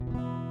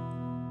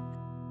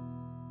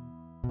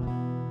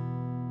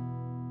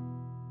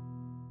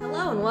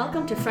Hello and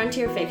welcome to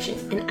Frontier Fiction,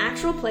 an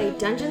actual play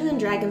Dungeons &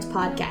 Dragons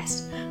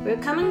podcast.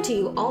 We're coming to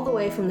you all the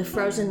way from the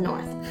frozen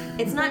north.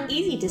 It's not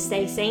easy to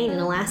stay sane in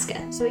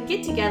Alaska, so we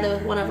get together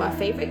with one of our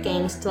favorite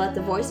games to let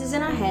the voices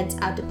in our heads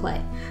out to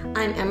play.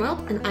 I'm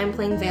Emerald, and I'm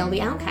playing Vale the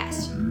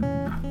Outcast.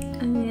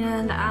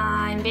 And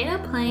I'm Beta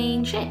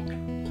playing Shay.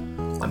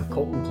 I'm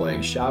Colton playing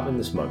Shavin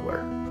the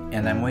Smuggler.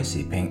 And I'm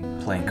Wasey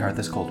playing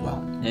Karthus Coldwell.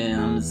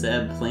 And I'm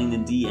Zeb playing the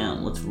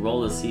DM. Let's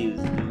roll to see who's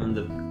doing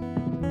the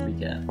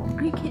recap.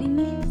 Are you kidding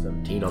me?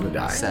 17 on the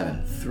die.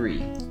 7. 3.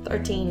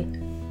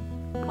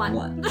 13.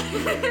 1.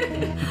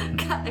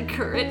 Got a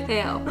crit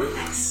fail.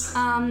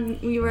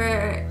 We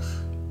were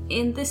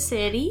in the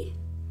city.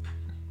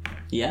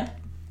 Yeah?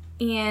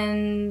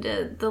 And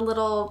the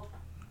little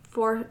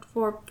four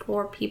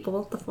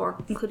people, the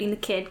four, including the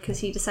kid, because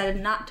he decided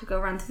not to go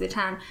run through the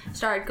town,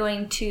 started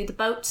going to the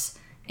boats.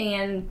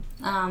 And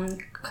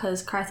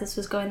because Karthus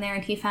was going there,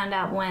 and he found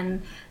out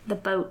when the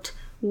boat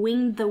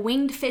the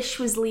winged fish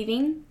was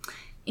leaving.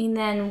 And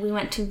then we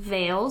went to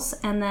Vale's,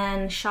 and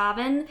then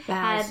Shavin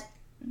had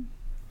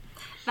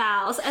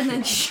Val's, and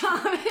then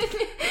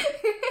Shavin.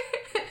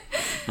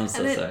 I'm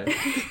so sorry.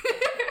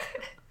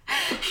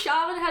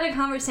 Shavin had a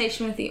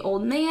conversation with the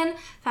old man,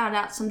 found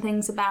out some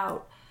things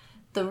about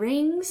the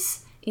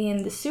rings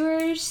in the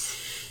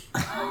sewers.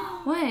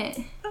 What?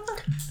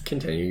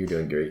 Continue, you're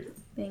doing great.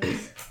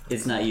 Thanks.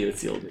 It's not you,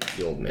 it's the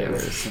old man.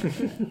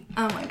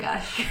 Oh my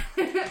gosh.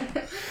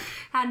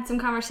 Had some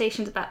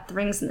conversations about the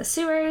rings in the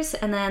sewers,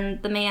 and then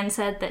the man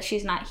said that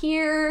she's not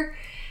here,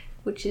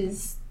 which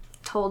is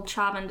told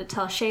Shavin to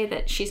tell Shay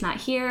that she's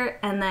not here,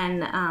 and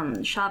then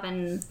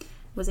Shavin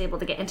was able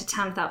to get into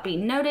town without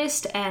being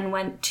noticed and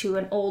went to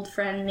an old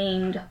friend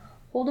named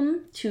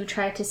Hold'em to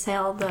try to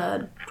sell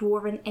the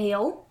Dwarven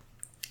Ale.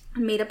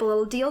 Made up a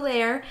little deal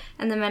there,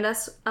 and then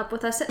met up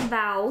with us at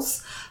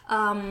Val's.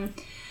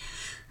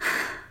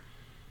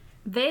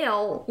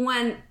 Vale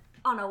went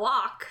on a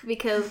walk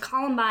because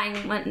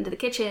Columbine went into the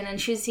kitchen and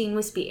she's seen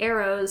wispy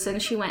arrows,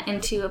 and she went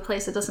into a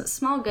place that doesn't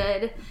smell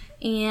good,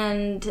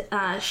 and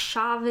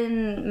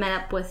Shavin met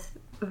up with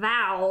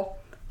Val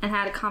and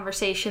had a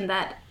conversation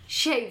that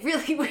Shay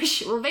really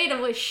wish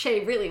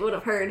Shay really would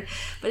have heard,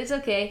 but it's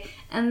okay.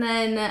 And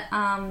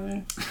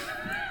then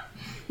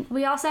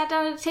we all sat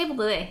down at a table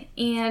today,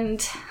 and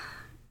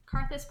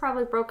Karthus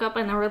probably broke up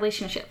in a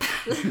relationship.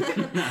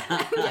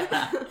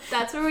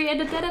 That's where we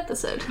ended that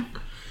episode.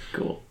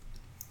 Cool.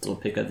 So we'll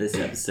pick up this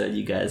episode.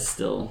 You guys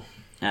still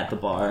at the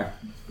bar.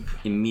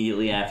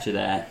 Immediately after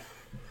that,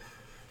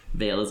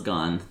 Vale is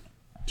gone.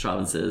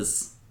 Shavin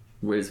says,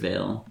 "Where's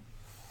Vale?"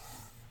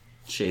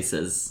 Shay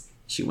says,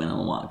 "She went on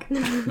a walk."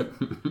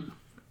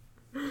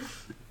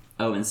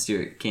 Oh, and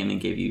Stuart came and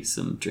gave you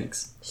some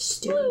drinks.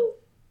 Stewie.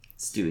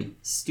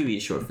 Stewie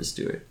is short for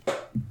Stuart.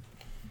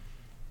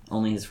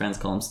 Only his friends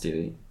call him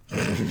Stewie.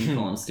 You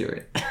call him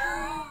Stuart.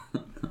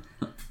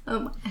 Oh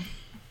my.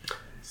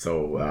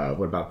 So,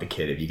 what about the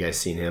kid? Have you guys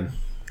seen him?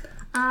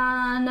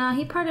 No,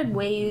 he parted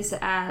ways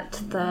at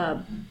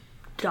the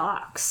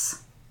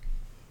docks.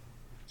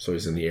 So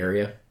he's in the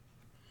area?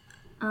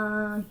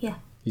 Yeah.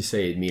 You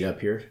say he'd meet up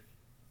here?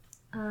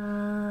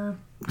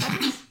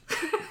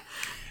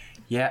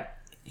 Yeah,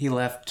 he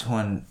left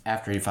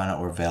after he found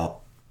out where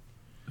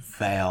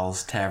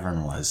Val's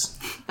Tavern was.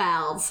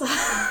 Val's.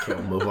 Okay,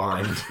 we'll move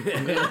on.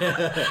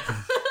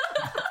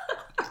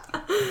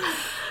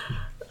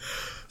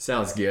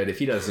 Sounds good. If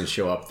he doesn't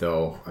show up,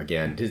 though,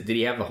 again, did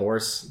he have the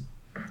horse?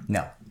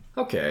 No.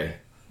 Okay.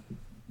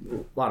 A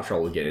lot of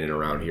trouble getting in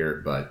around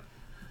here, but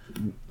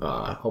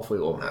hopefully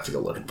we won't have to go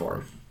looking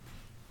for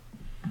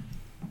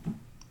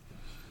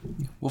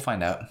him. We'll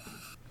find out.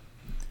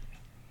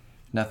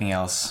 Nothing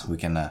else, we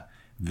can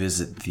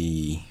visit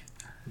the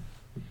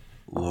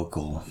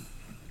local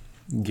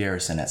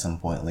garrison at some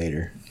point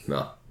later.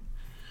 No.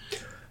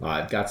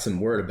 I've got some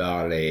word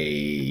about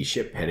a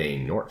ship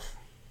heading north.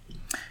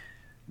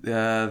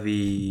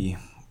 The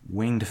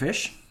winged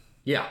fish?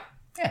 Yeah.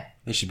 Yeah,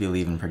 they should be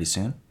leaving pretty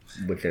soon.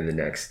 Within the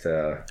next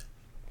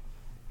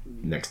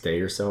day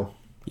or so.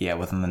 Yeah,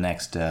 within the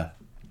next on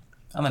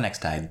the next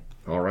tide.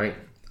 All right.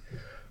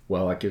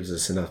 Well, that gives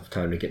us enough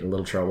time to get in a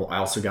little trouble. I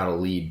also got a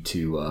lead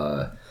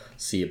to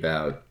see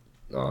about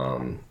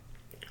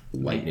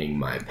lightening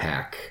my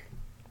pack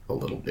a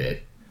little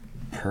bit.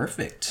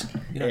 Perfect.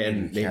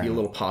 And maybe a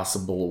little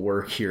possible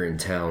work here in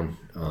town.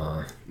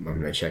 I'm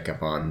going to check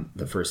up on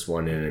the first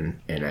one in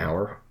an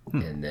hour,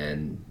 and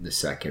then the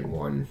second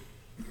one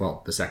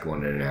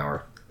in an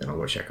hour. Then I'll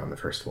go check on the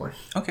first one.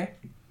 Okay.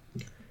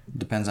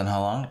 Depends on how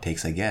long it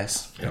takes, I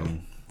guess. Yep. I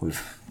mean,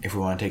 if we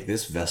want to take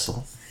this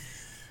vessel,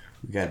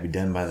 we got to be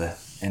done by the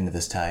end of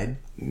this tide,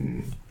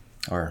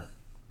 or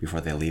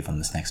before they leave on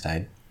this next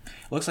tide.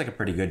 Looks like a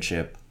pretty good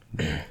ship.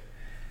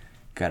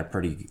 Got a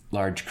pretty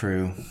large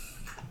crew,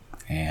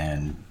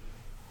 and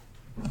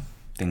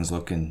things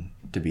looking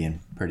to be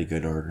in pretty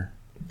good order.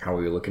 How are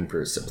we looking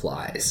for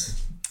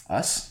supplies?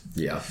 Us?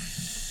 Yeah.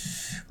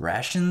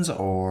 Rations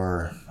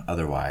or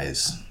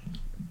otherwise?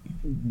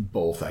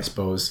 Both, I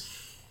suppose.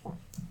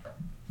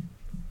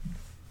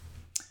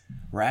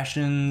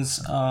 Rations,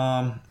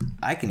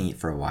 I can eat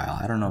for a while.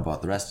 I don't know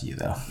about the rest of you,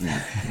 though.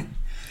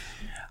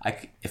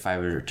 If I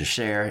were to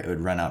share, it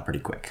would run out pretty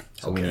quick.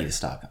 So we Okay. need to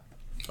stock up.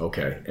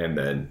 Okay, and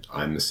then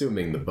I'm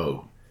assuming the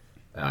boat,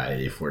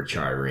 if we're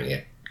chartering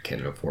it,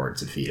 can afford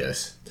to feed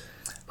us.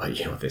 But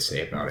you know what they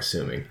say about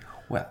assuming.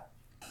 Well,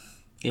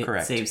 It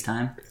Correct. saves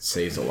time. It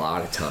saves a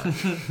lot of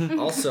time.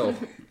 Also,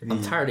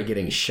 I'm tired of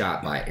getting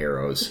shot by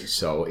arrows,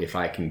 so if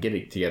I can get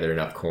it together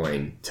enough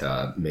coin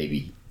to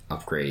maybe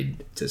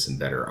upgrade to some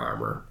better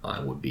armor, I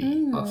would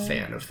be a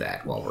fan of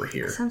that while we're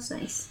here. Sounds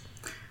nice.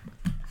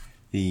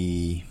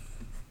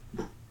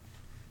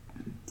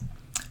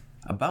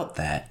 About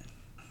that,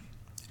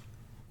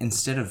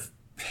 instead of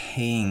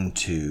paying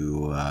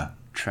to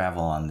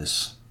travel on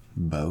this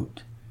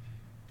boat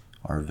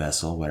or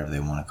vessel, whatever they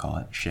want to call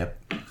it, ship,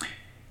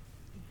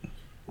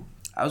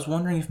 I was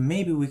wondering if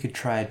maybe we could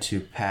try to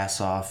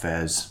pass off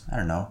as, I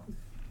don't know,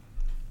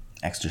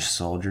 extra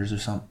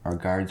soldiers or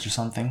guards or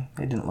something.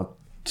 They didn't look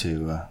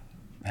to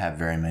have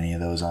very many of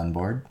those on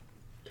board.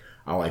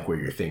 I like where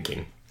you're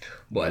thinking,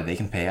 but They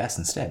can pay us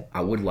instead.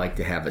 I would like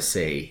to have a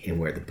say in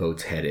where the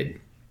boat's headed.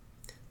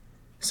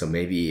 So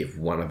maybe if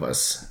one of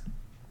us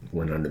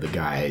went under the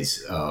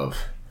guise of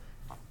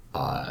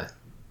a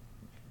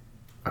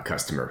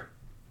customer,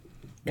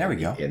 There we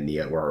go. and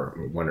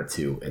or one or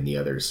two, and the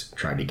others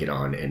tried to get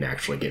on and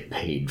actually get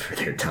paid for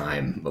their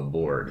time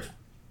aboard.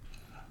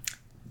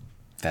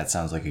 That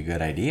sounds like a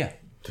good idea.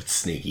 That's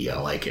sneaky. I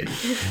like it.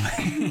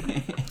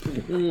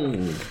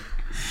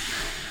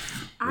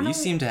 Well, you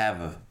seem to have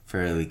a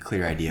fairly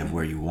clear idea of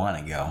where you want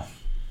to go.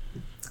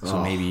 So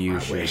maybe you I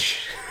should.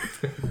 wish.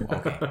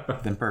 Okay,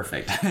 then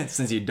perfect.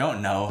 Since you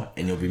don't know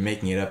and you'll be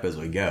making it up as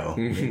we go,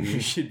 maybe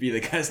you should be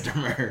the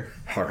customer.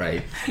 All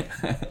right.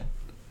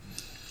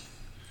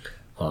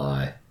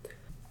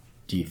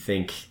 Do you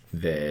think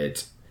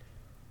that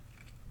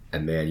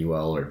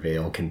Emmanuel or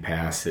Vale can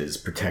pass as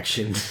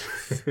protection?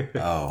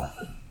 Oh.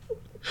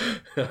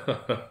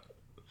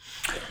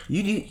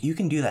 You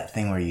can do that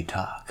thing where you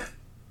talk.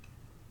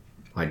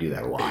 I do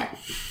that a lot.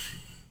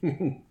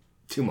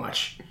 Too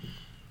much.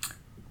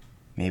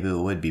 Maybe it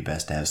would be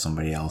best to have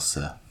somebody else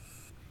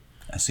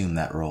assume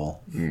that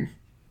role.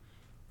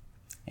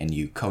 And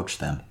you coach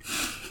them.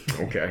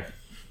 Okay.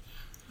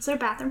 Is there a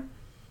bathroom?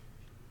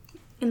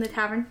 In the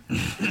tavern?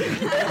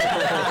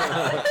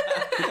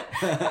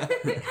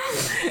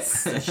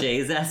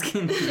 Shay's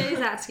asking. Shay's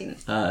asking.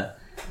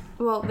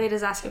 Well,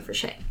 Veda's asking for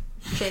Shay.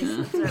 Shay's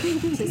observing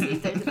to see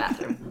if there's a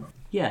bathroom.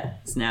 Yeah,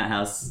 it's an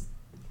outhouse.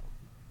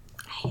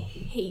 I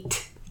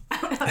hate.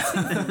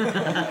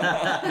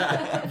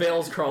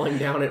 Vale's crawling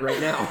down it right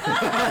now.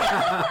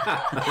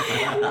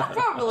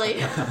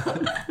 Probably.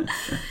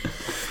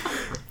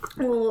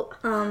 Well,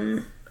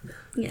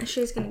 yeah,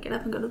 Shay's gonna get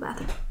up and go to the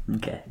bathroom.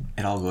 Okay.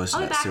 It all goes to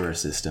I'll be that back. sewer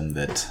system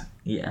that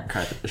Yeah.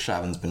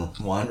 Shavan's been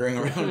wandering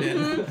around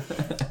in.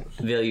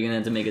 Vale, you're gonna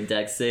have to make a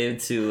dex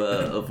save to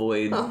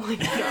avoid. Oh my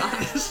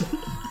gosh.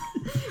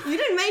 You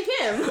didn't make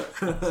him.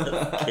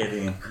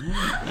 Kidding.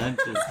 I'm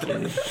just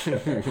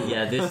kidding.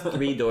 Yeah, there's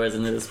 3 doors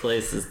into this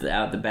place. There's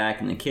out the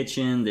back in the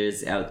kitchen.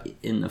 There's out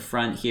in the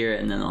front here,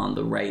 and then on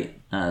the right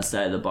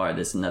side of the bar,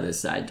 there's another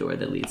side door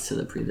that leads to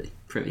the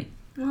privy.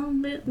 Well,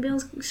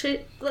 Bill's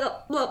Shay.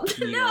 Well, no.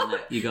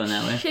 You going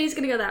that way? Shay's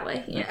gonna go that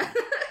way. Yeah.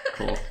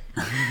 Cool.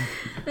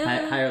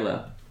 High or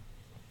low?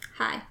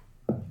 Hi.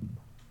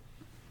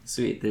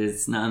 Sweet.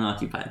 It's not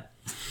unoccupied.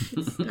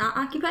 Not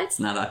occupied, It's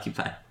not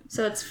occupied.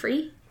 so it's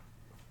free.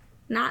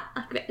 Not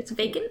occupied. It's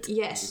vacant.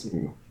 Yes.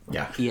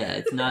 Yeah.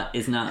 Yeah, it's not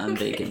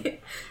unvacant.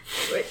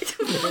 Wait.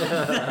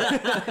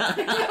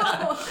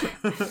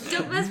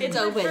 Don't mess with It's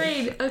my open.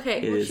 brain.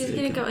 Okay, It well, is she's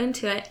gonna vacant. go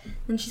into it,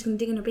 and she's gonna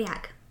dig in her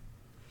bag.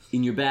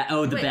 In your bag?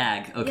 Oh, the Wait,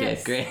 bag. Okay,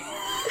 yes. great.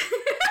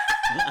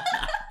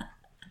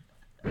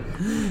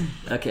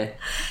 Okay.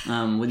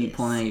 What are you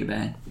pulling out of your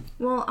bag?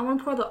 Well, I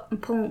want to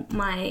pull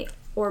my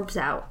orbs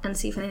out and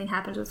see if anything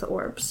happens with the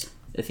orbs.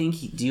 I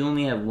think. Do you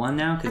only have one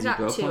now? I Because you got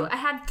broke 2. one. I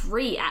had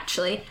 3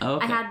 actually. Oh,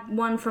 okay. I had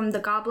one from the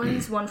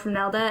goblins, one from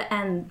Nelda,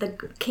 and the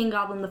king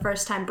goblin the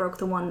first time broke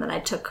the one that I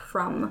took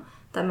from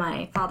that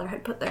my father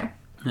had put there.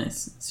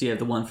 Nice. So you have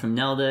the one from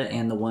Nelda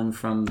and the one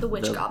from The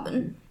witch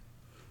goblin.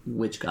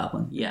 Witch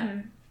goblin.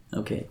 Yeah.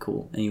 Okay.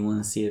 Cool. And you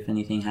want to see if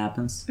anything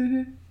happens?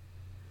 Mm-hmm.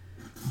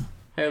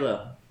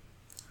 Hello.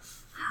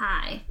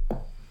 Hi.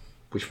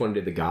 Which one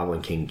did the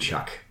Goblin King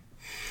chuck?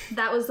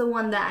 That was the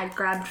one that I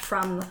grabbed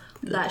from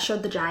that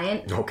showed the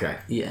giant. Okay.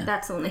 Yeah.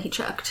 That's the one that he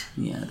chucked.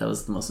 Yeah. That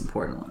was the most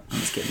important one. I'm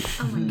just kidding.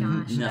 Oh my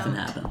gosh. Nothing no.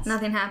 happens.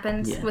 Nothing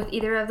happens Yeah. with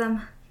either of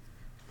them.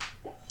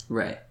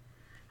 Right.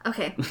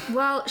 Okay.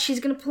 Well, she's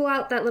gonna pull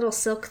out that little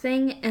silk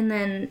thing and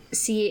then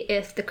see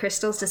if the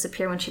crystals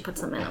disappear when she puts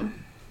them in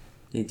them.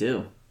 They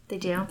do. They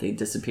do. They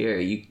disappear.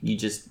 You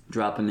just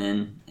drop them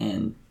in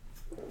and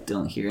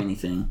don't hear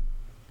anything.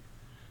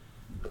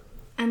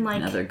 And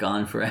like, Now they're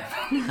gone forever.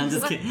 I'm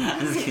just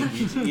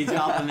kidding. You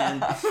drop them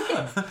in.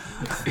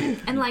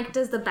 and like,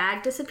 does the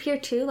bag disappear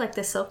too, like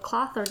the silk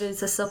cloth, or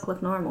does the silk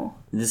look normal?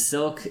 The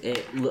silk,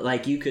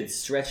 like you could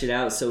stretch it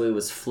out so it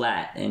was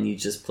flat, and you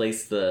just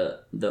place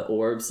the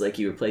orbs like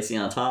you were placing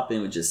on top, and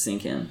it would just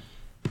sink in,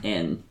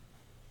 and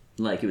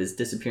like it was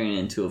disappearing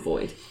into a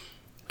void.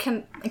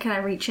 Can I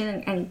reach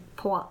in and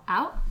pull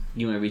out?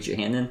 You want to reach your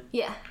hand in?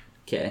 Yeah.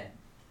 Okay.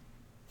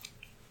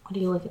 What are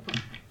you looking for?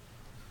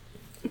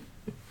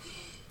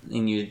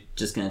 And you're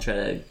just gonna try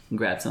to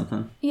grab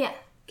something? Yeah.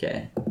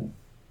 Okay.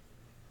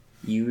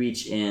 You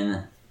reach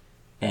in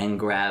and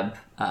grab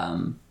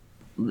a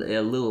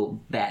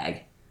little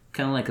bag,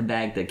 kind of like a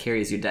bag that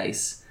carries your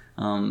dice,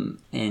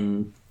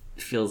 and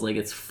feels like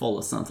it's full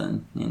of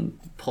something. And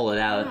pull it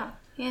out.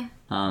 Yeah.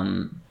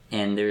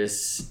 And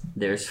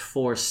there's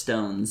 4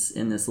 stones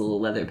in this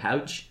little leather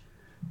pouch.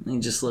 They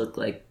just look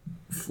like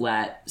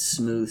flat,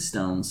 smooth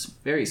stones,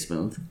 very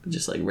smooth, but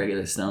just like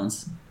regular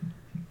stones.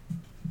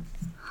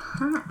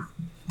 Huh.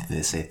 Did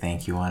they say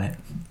thank you on it?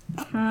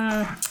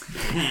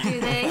 Do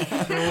they?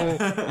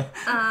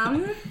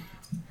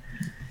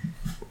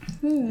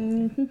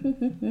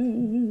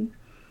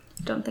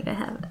 Don't think I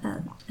have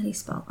any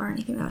spell or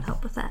anything that would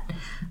help with that.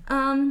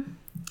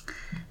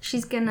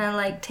 She's gonna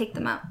like take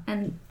them out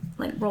and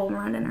like roll them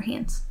around in her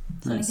hands.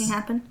 Does Nice. anything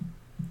happen?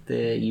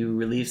 You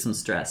relieve some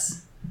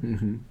stress.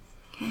 Okay.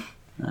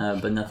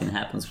 But nothing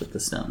happens with the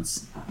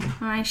stones.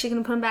 All right, she's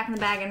gonna put them back in the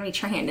bag and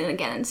reach her hand in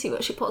again and see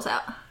what she pulls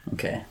out.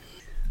 Okay.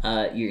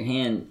 Your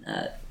hand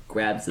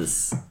grabs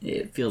this.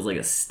 It feels like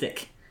a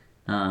stick,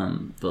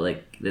 but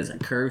like there's a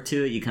curve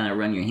to it. You kind of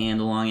run your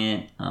hand along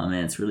it, and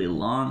it's really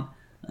long.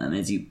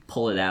 As you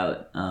pull it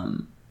out,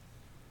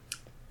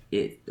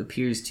 it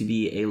appears to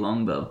be a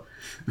longbow.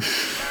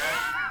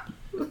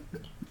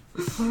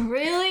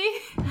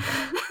 Really?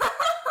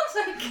 Oh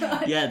my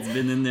god. Yeah, it's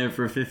been in there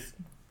for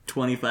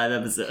 25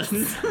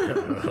 episodes.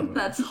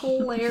 That's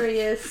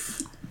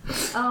hilarious.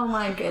 Oh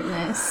my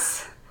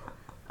goodness.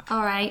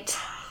 All right.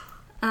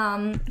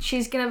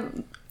 She's gonna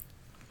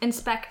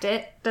inspect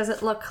it. Does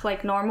it look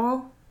like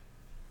normal?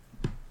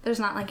 There's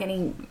not like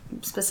any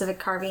specific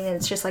carving.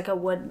 It's just like a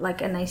wood,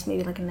 like a nice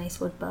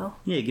wood bow.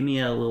 Yeah, give me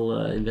a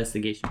little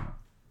investigation.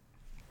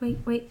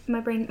 Wait, my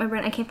brain,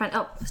 I can't find.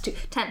 Oh, it's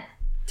 10.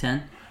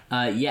 10?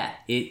 Yeah,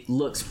 it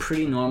looks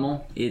pretty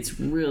normal. It's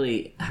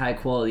really high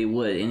quality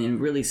wood, and in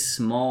really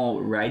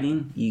small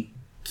writing, you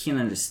can't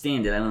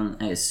understand it.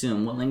 I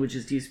assume. What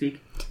languages do you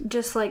speak?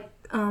 Just like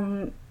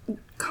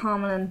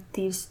common and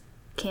thieves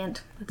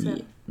can't. That's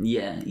it.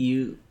 Yeah,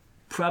 you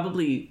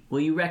probably,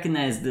 you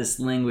recognize this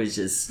language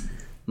as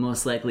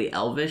most likely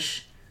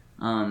Elvish.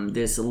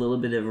 There's a little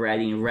bit of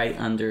writing right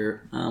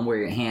under where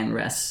your hand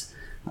rests,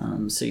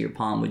 so your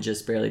palm would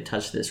just barely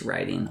touch this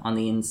writing on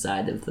the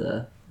inside of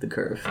the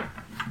curve.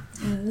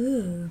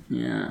 Ooh.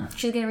 Yeah.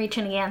 She's gonna reach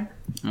in again.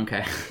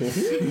 Okay.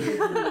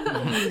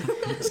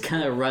 Just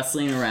kind of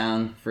rustling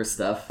around for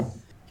stuff.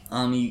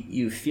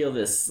 You feel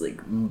this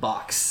like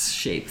box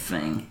shaped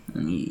thing,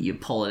 and you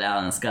pull it out,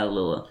 and it's got a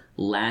little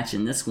latch,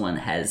 and this one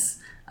has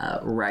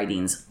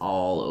writings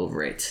all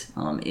over it,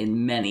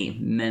 in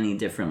many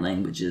different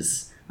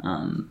languages,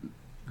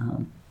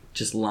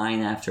 just line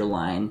after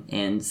line,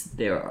 and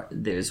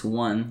there's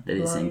one that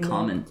is in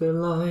common.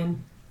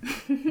 Line.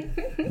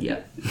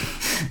 Yep.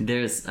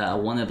 There's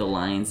one of the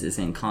lines is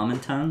in common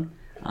tongue,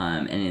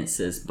 and it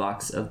says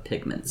box of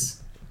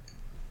pigments.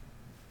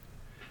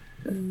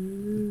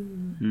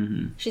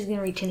 Ooh. She's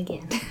gonna reach in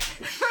again.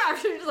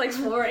 She's just like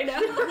full right now.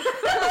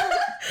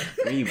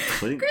 Where are you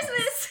putting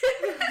Christmas.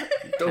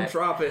 Don't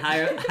drop it.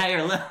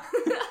 Higher low.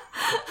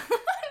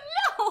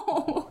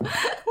 No.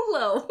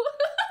 Low.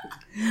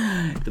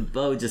 The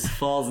bow just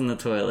falls in the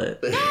toilet.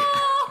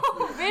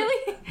 No.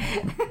 Really?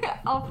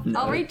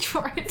 I'll reach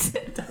for it.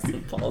 It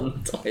doesn't fall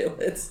in the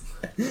toilet.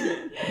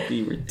 It'd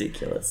be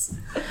ridiculous.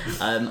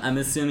 I'm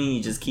assuming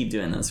you just keep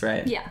doing this,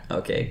 right? Yeah.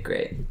 Okay,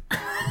 great.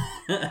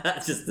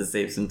 Just to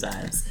save some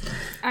times.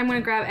 I'm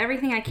gonna grab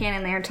everything I can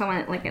in there until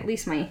I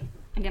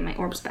get my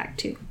orbs back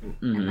too,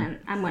 and then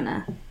I'm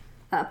gonna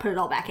put it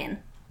all back in.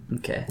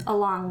 Okay.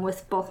 Along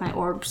with both my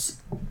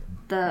orbs,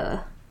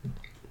 and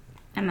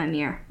my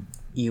mirror.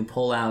 You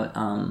pull out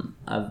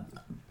a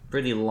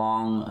pretty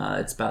long,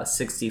 it's about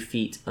 60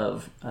 feet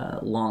of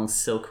long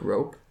silk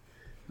rope.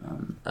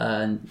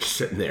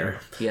 Sitting there.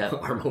 Yeah.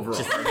 Arm over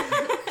arm.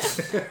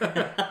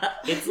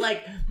 It's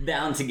like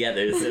bound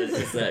together, so it's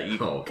just that you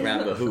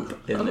grab a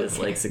hoop in this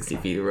like 60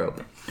 feet of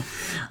rope.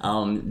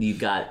 You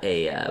got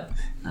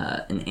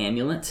an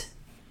amulet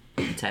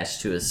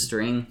attached to a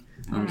string,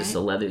 just a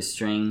leather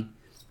string,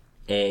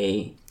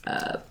 a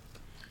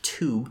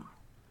tube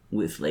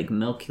with like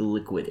milky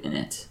liquid in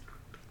it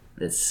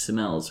that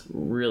smells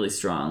really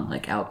strong,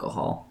 like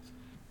alcohol,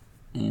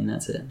 and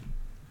that's it.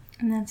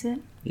 And that's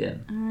it? Yeah.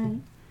 Alright.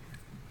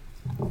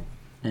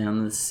 And I'm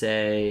gonna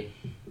say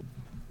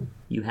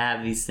you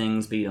have these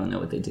things, but you don't know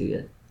what they do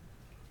yet.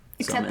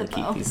 So I'm Except gonna the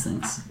keep bow. these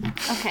things.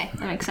 Okay,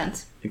 that makes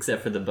sense.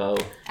 Except for the bow.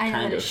 I know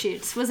kind that it of.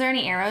 shoots. Was there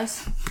any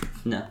arrows?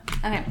 No.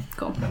 Okay,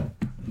 cool.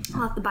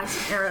 I'll have to buy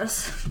some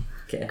arrows.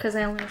 Okay. Because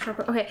I only have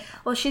sharp. Okay,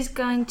 well, she's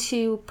going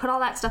to put all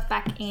that stuff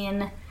back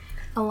in,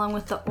 along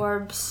with the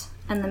orbs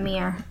and the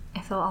mirror.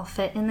 If it'll all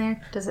fit in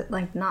there. Does it,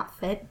 like, not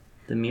fit?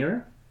 The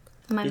mirror?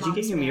 My Did you get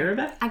mom's your mirror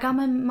back? I got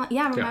my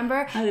yeah,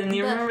 remember? I didn't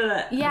even remember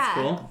that. Yeah. That's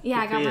cool. Yeah,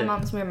 Good I got for my you.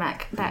 mom's mirror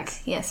back.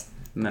 Yes.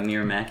 My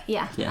mirror Mac?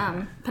 Yeah.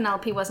 Yeah.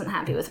 Penelope wasn't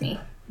happy with me,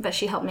 but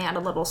she helped me out a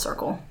little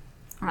circle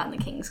around the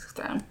king's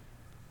throne.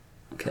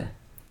 Okay.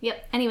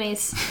 Yep.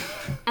 Anyways,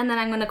 and then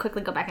I'm going to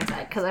quickly go back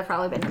inside because I've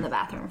probably been in the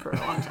bathroom for a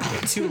long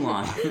time. Too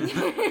long.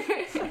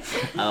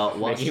 While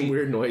Making she,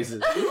 weird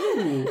noises.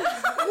 Ooh.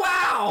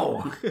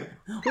 Wow!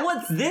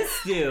 what's this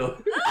do?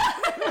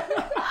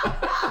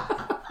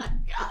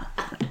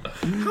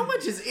 How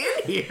much is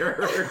in here?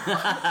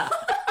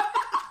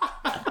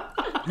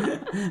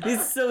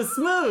 It's so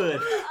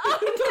smooth.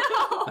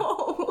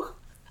 Oh.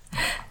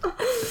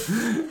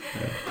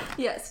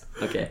 Yes.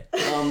 Okay.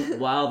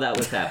 While that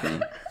was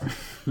happening,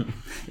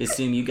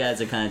 assume you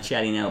guys are kind of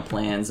chatting out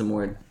plans in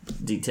more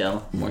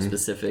detail, more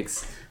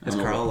specifics. Has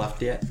Carl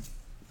left yet?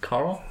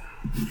 Carl?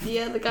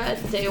 Yeah, the guy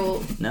at the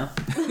table. No.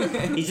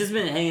 He's just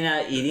been hanging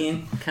out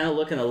eating, kind of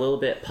looking a little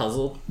bit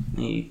puzzled.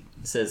 He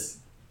says,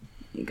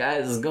 "You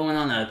guys is going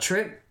on a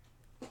trip?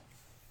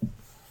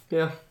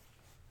 Yeah.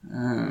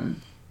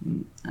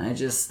 I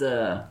just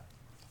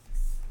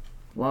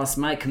lost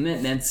my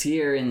commitments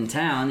here in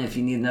town. If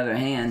you need another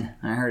hand,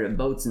 I heard a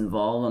boat's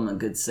involved. I'm a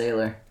good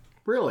sailor."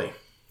 Really?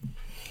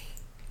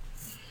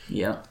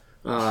 Yep.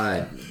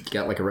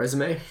 Got like a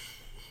resume?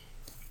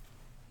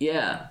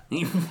 Yeah.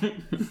 What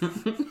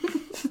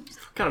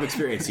kind of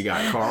experience you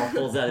got, Carl?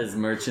 Pulls out his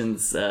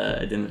merchant's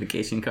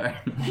identification card.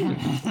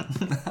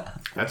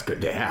 That's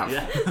good to have.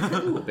 Yeah.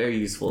 Very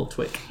useful.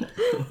 Twick.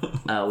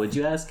 Would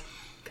you ask?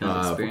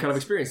 What kind of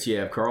experience do you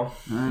have, Carl?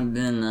 I've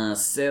been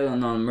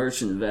sailing on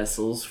merchant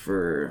vessels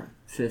for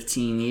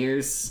 15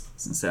 years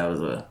since I was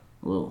a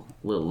little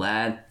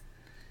lad.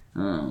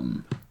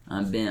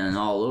 I've been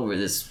all over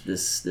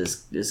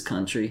this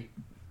country.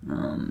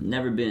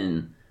 Never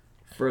been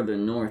further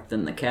north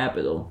than the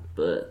capital,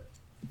 but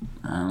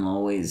I'm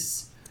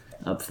always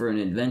up for an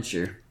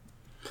adventure.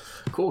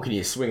 Cool. Can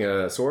you swing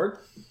a sword?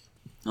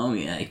 Oh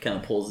yeah, he kind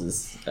of pulls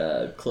his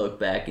cloak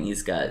back, and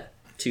he's got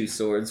 2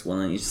 swords, one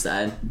on each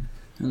side.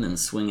 I've been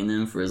swinging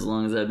them for as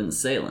long as I've been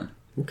sailing.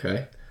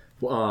 Okay.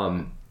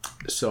 Well,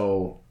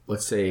 so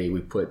let's say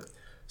we put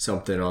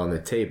something on the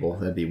table.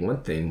 That'd be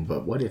one thing.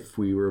 But what if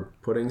we were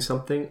putting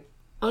something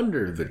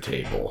under the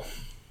table?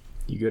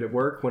 You good at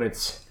work when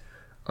it's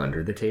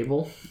under the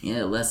table?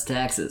 Yeah, less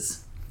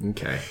taxes.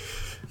 Okay.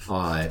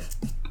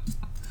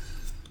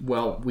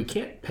 Well, we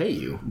can't pay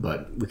you,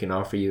 but we can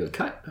offer you a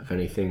cut of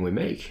anything we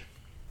make.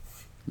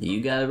 You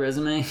got a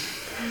resume?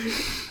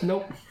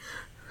 Nope.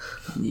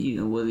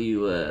 What are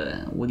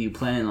you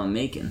planning on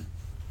making?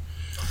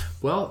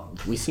 Well,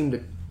 we seem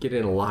to get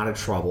in a lot of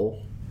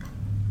trouble.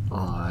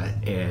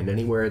 And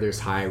anywhere there's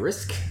high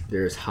risk,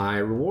 there's high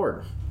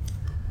reward.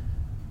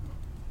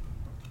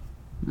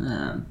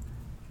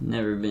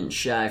 Never been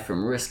shy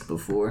from risk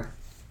before.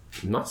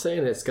 I'm not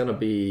saying it's gonna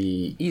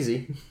be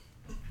easy,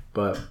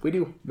 but we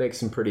do make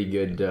some pretty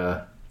good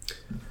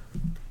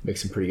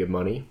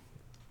money.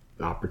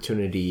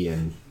 Opportunity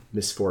and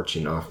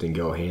misfortune often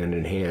go hand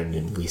in hand,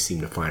 and we seem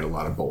to find a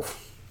lot of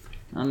both.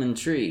 I'm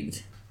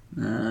intrigued.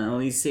 What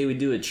do you say we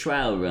do a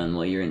trial run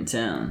while you're in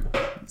town?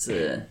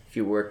 If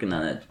you're working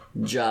on a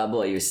job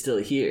while you're still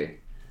here,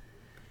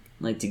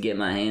 I'd like to get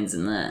my hands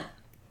in that.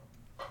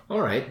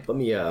 All right, let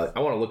me. I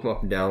want to look them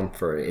up and down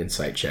for an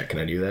insight check. Can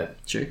I do that?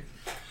 Sure.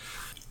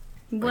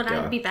 Would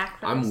I be back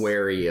for I'm this?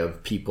 wary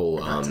of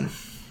people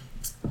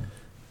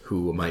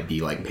who might be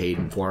like paid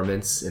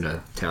informants in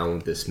a town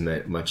with this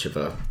much of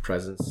a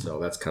presence. So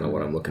that's kind of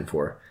what I'm looking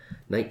for.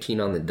 19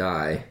 on the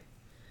die,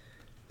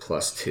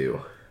 plus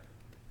 2.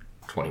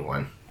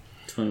 21.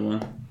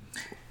 21.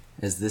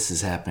 As this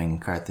is happening,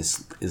 Karth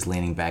is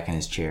leaning back in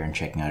his chair and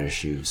checking out his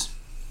shoes.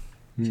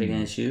 Checking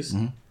his shoes?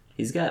 Mm-hmm.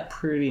 He's got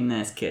pretty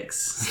nice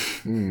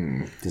kicks.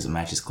 Does it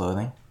match his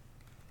clothing?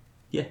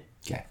 Yeah.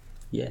 Okay.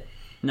 Yeah.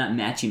 Not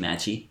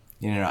matchy.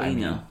 You know, But I you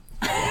mean, know.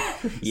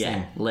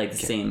 Yeah, like the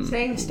same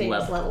status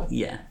level.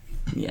 Yeah.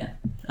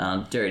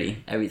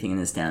 Dirty. Everything in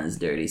this town is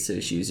dirty, so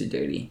his shoes are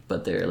dirty,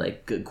 but they're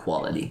like good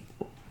quality.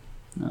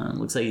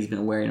 Looks like he's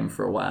been wearing them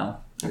for a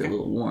while. They're a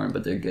little worn,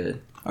 but they're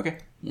good. okay.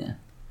 Yeah.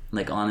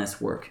 Like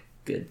honest work.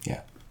 Good.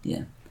 Yeah.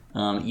 Yeah.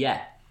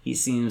 Yeah. He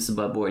seems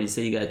above board. You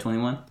say you got a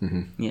 21?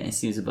 Mm-hmm. Yeah, he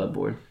seems above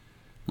board.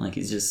 Like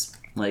he's just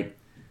like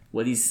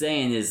what he's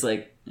saying is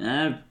like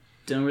I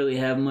don't really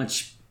have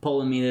much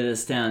pulling me to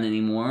this town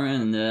anymore,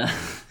 and I'd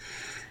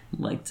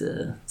like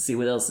to see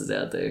what else is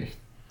out there.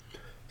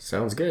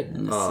 Sounds good.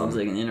 And this seems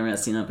like an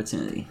interesting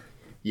opportunity.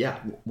 Yeah,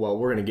 well,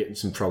 we're going to get in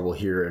some trouble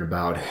here in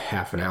about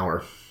half an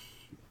hour.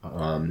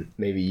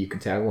 Maybe you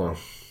could tag along.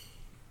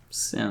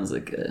 Sounds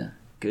like a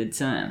good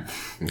time.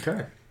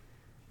 Okay.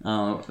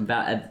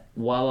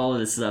 While all of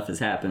this stuff is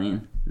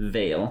happening,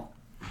 Vale,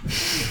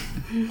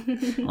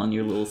 on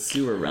your little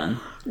sewer run,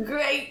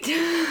 Great.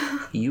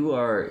 you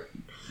are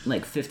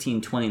like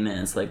 15, 20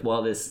 minutes, like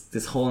while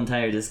this whole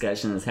entire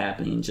discussion is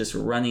happening, just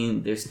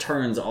running. There's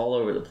turns all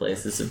over the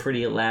place. It's a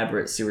pretty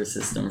elaborate sewer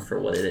system for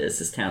what it is.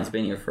 This town's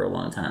been here for a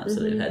long time, so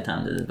they've had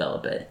time to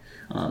develop it.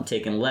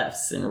 Taking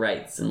lefts and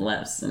rights and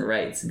lefts and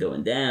rights,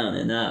 going down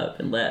and up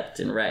and left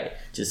and right,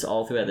 just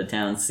all throughout the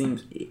town.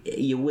 Seems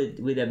you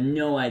would have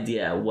no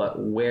idea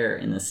where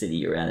in the city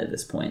you're at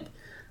this point.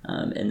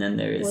 And then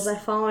there's... Was I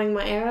following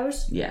my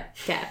arrows? Yeah.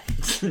 Okay.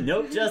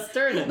 Nope, just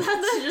turning.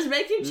 That's just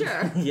making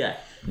sure. Yeah.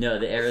 No,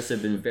 the arrows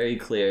have been very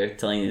clear,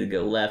 telling you to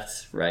go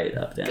left, right,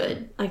 up, down.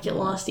 Good. I get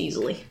lost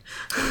easily.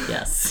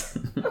 Yes.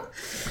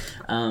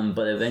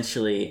 But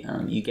eventually,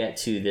 you get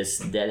to this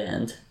dead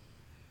end,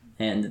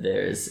 and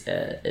there's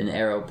an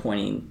arrow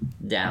pointing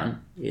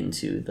down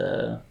into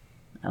the...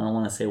 I don't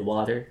want to say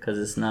water, because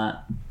it's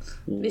not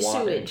water. The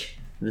sewage.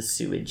 The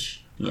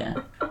sewage,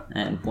 yeah.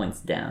 And points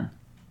down.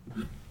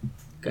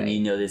 Great. And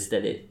you notice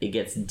that it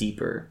gets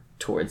deeper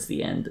towards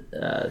the end.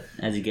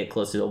 As you get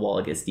closer to the wall,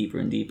 it gets deeper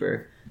and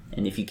deeper.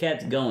 And if you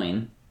kept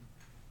going,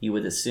 you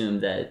would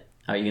assume that...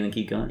 Are you going to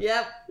keep going?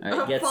 Yep. All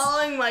right, I'm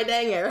following my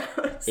dang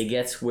arrows. It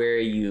gets where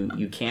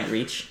you can't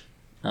reach.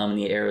 And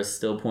the arrow's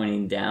still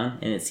pointing down.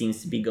 And it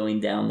seems to be going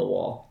down the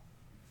wall.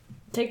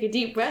 Take a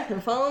deep breath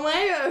and follow my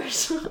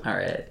arrows. All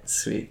right.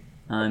 Sweet.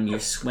 You're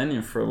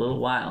swimming for a little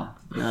while.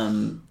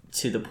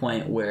 To the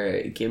point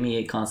where... Give me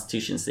a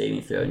Constitution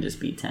saving throw and just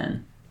beat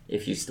 10.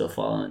 If you're still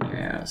following your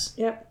arrows.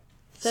 Yep.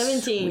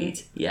 17.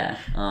 Sweet. Yeah.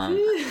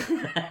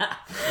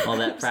 All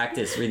that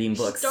practice reading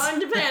books.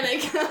 Starting to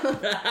panic.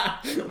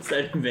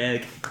 Starting to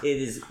panic. It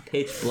is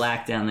pitch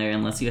black down there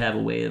unless you have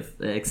a way of,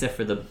 except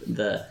for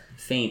the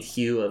faint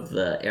hue of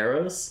the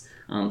arrows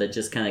that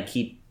just kind of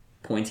keep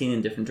pointing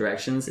in different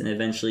directions, and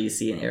eventually you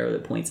see an arrow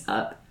that points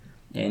up,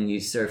 and you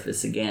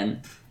surface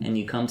again, and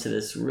you come to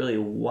this really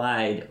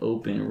wide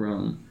open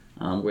room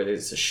where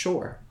there's a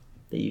shore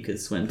that you could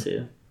swim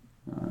to.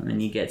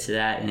 And you get to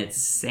that, and it's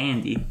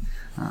sandy,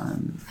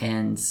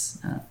 and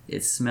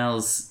it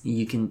smells.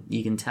 You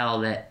can tell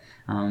that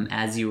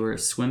as you were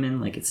swimming,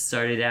 like it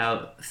started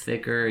out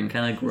thicker and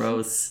kind of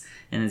gross,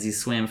 and as you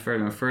swam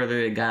further and further,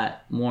 it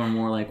got more and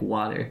more like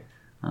water.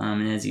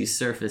 And as you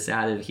surface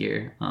out of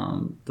here,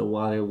 the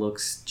water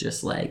looks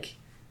just like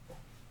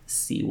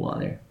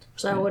seawater.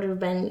 So I would have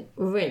been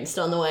rinsed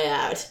on the way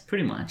out.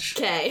 Pretty much.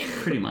 Okay.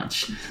 Pretty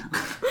much.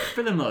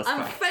 For the most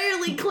part. I'm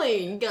fairly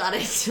clean. Got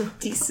it.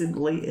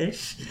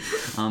 Decently-ish.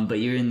 But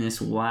you're in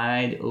this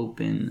wide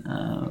open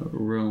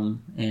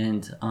room,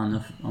 and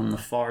on the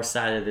far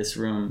side of this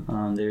room,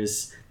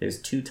 there's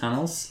 2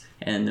 tunnels,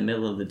 and in the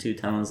middle of the 2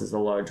 tunnels is a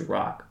large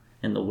rock,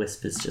 and the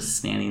wisp is just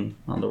standing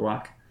on the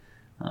rock.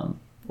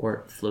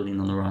 Or floating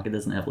on the rock. It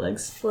doesn't have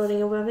legs.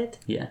 Floating above it?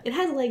 Yeah. It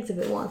has legs if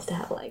it wants to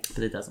have legs.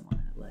 But it doesn't want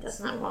to have legs. That's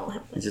not want to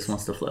have It legs. just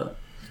wants to float.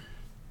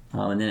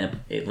 And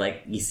then it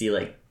like you see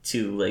like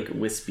 2 like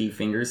wispy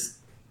fingers,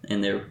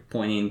 and they're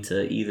pointing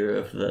to either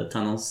of the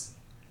tunnels.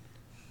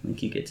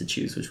 Like you get to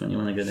choose which one you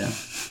want to go down.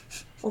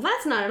 Well,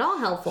 that's not at all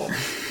helpful.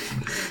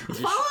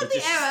 Followed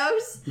the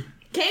arrows,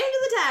 came to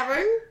the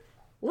tavern,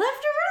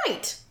 left or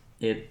right?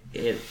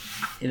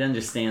 It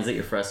understands that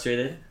you're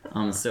frustrated.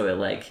 So it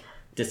like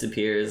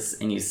disappears,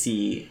 and you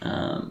see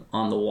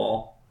on the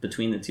wall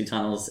between the 2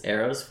 tunnels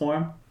arrows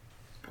form,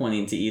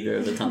 pointing to either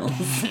of the tunnels.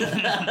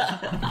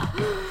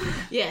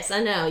 Yes,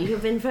 I know. You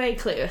have been very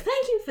clear.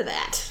 Thank you for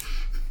that.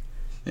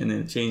 And then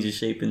it changes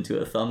shape into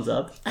a thumbs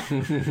up.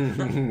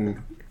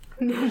 I'm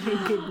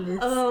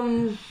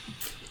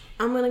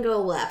gonna go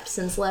left,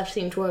 since left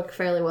seemed to work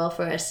fairly well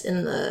for us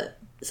in the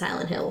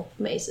Silent Hill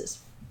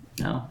mazes.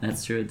 No,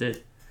 that's true, it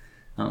did.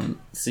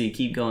 So you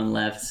keep going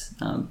left.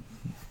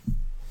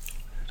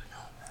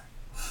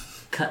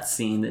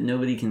 Cutscene that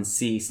nobody can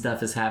see.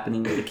 Stuff is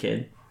happening with the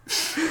kid.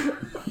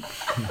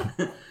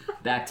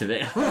 Back to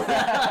Vale.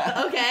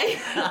 Okay.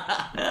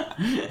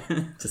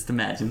 Just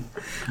imagine.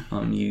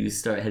 You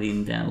start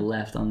heading down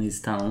left on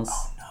these tunnels.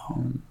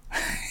 Oh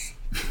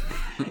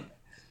no.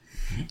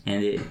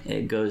 And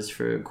it goes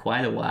for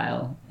quite a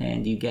while,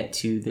 and you get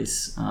to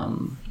this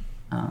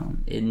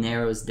it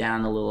narrows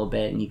down a little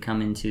bit, and you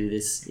come into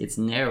this. It's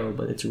narrow,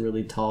 but it's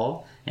really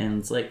tall, and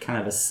it's like kind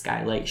of a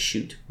skylight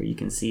chute where you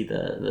can see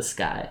the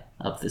sky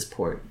up this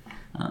port.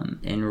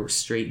 And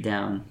straight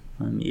down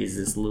is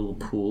this little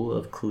pool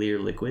of clear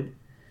liquid,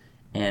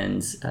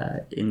 and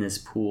in this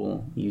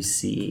pool you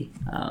see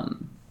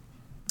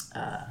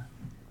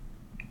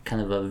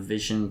kind of a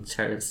vision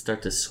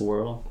start to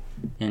swirl,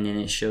 and then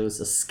it shows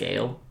a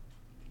scale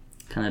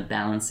kind of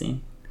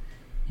balancing,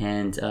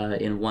 and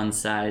in one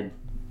side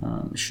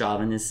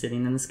Chauvin is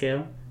sitting in the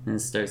scale, and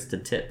it starts to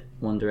tip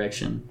one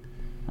direction,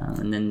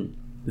 and then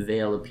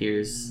Vale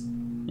appears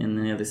in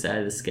the other side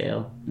of the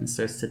scale and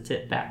starts to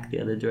tip back the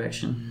other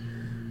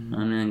direction,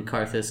 and then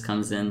Karthus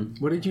comes in.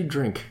 What did you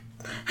drink?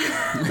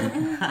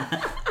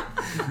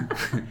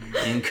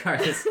 And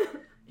Karthus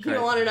You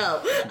don't want to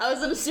know. I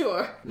was in a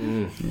sewer.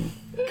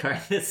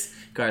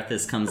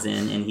 Karthus comes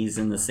in, and he's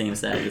in the same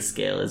side of the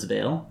scale as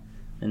Vale.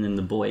 And then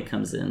the boy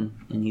comes in,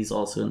 and he's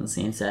also in the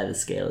same side of the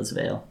scale as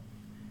Vale.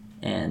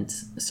 And,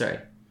 sorry,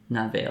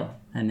 not Vale.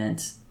 I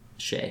meant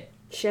Shay.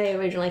 Shay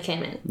originally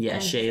came in. Yeah,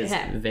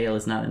 And Vale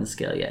is not in the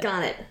scale yet.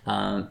 Got it.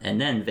 And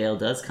then Vale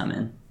does come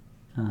in.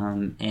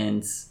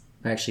 And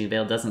actually,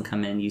 Vale doesn't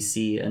come in. You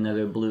see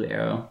another blue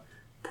arrow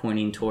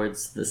pointing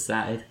towards the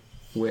side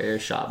where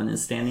Chauvin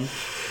is standing.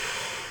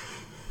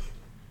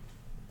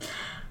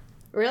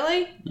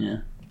 Really? Yeah.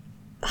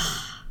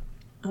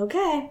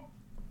 Okay.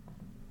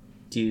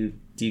 Do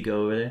you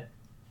go over there?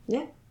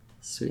 Yeah.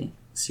 Sweet.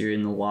 So you're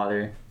in the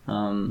water,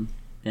 and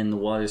the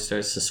water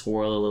starts to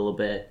swirl a little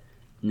bit,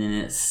 and then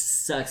it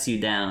sucks you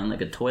down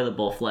like a toilet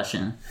bowl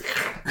flushing.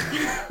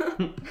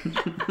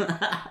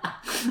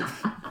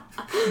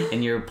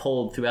 And you're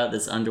pulled throughout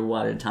this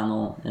underwater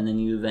tunnel, and then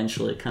you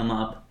eventually come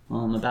up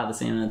about the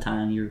same amount of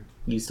time. You're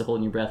used to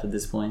holding your breath at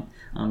this point.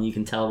 You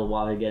can tell the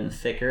water getting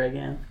thicker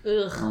again,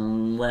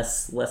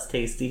 less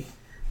tasty,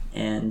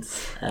 and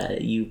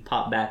you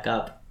pop back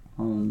up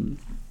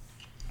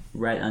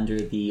right under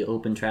the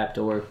open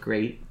trapdoor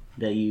grate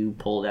that you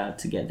pulled out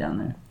to get down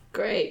there.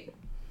 Great.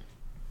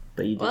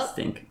 But you just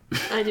stink.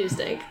 I do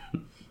stink.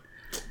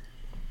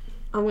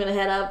 I'm gonna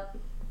head up.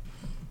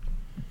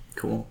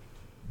 Cool.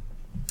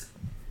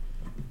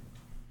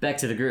 Back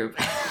to the group.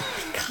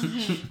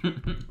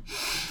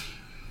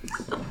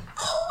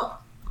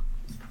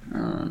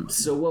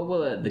 So what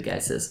will the guy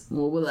says?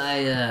 What will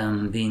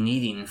I be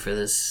needing for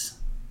this?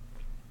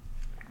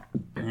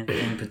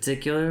 Anything in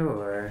particular,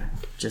 or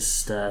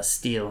just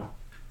steel?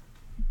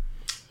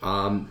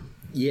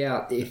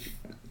 Yeah.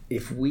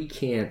 If we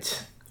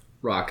can't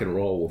rock and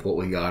roll with what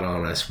we got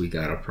on us, we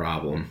got a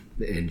problem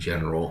in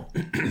general.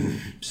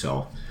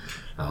 So,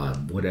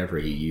 whatever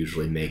you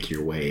usually make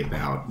your way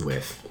about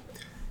with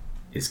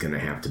is going to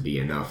have to be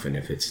enough, and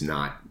if it's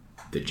not,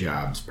 the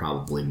job's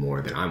probably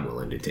more than I'm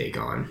willing to take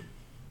on.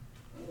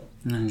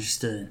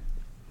 Understood.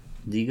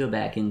 Do you go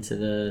back into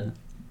the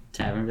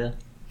tavern, Bill?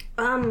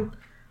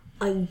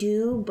 I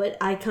do, but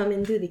I come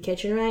in through the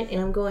kitchen, right?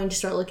 And I'm going to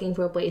start looking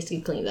for a place to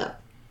get cleaned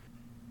up.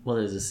 Well,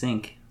 there's a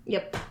sink.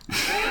 Yep.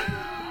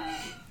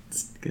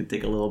 It's gonna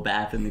take a little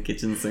bath in the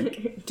kitchen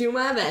sink. Do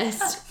my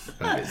best.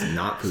 That is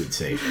not food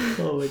safe.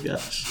 Oh my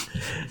gosh.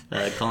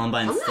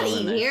 Columbine's I'm not still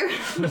in eating there.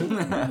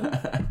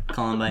 here.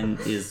 Columbine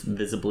is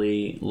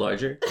visibly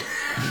larger.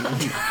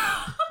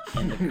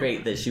 And the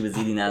crate that she was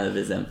eating out of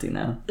is empty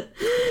now.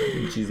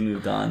 And she's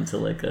moved on to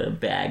like a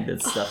bag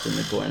that's stuffed in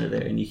the corner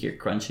there, and you hear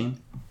crunching.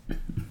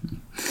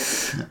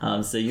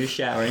 So you're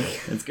showering.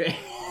 That's great.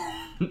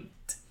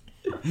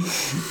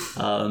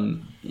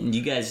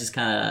 You guys just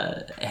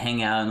kind of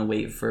hang out and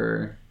wait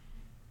for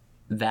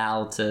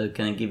Val to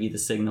kind of give you the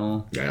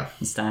signal. Yeah.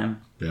 This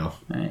time. Yeah.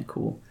 All right,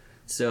 cool.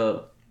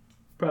 So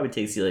probably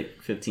takes you like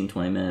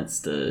 15-20 minutes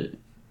to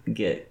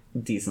get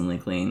decently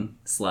clean,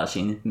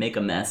 slushing, make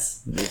a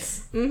mess.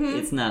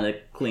 It's not a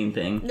clean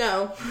thing.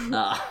 No.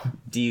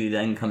 Do you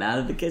then come out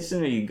of the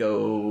kitchen, or you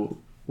go?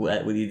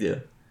 What do you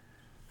do?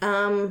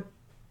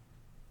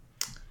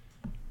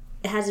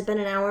 Has it been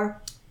an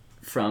hour?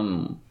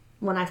 From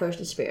when I first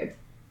disappeared.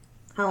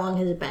 How long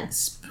has it been?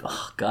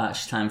 Oh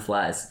gosh, time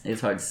flies. It's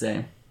hard to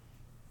say.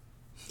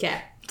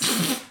 Yeah.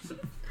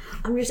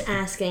 I'm just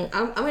asking.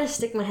 I'm gonna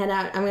stick my head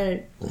out. I'm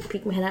gonna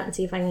peek my head out and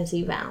see if I can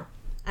see Val.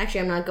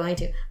 Actually, I'm not going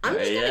to. I'm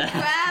just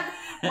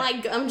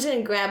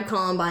gonna grab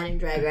Columbine and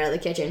drag her out of the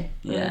kitchen.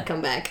 And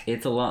come back.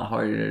 It's a lot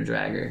harder to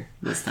drag her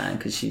this time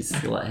because she's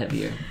a lot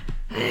heavier.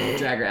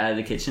 Drag her out of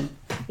the kitchen.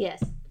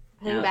 Yes.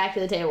 Heading back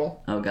to the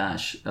table. Oh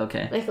gosh.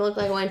 Okay. Make it look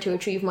like I went to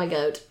retrieve my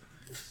goat.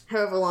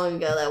 However long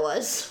ago that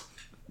was.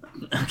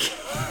 Okay.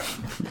 Oh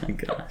my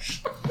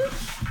gosh.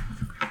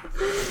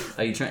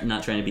 Are you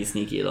not trying to be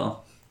sneaky at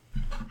all?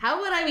 How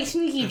would I be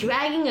sneaky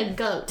dragging a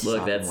goat?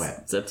 Look,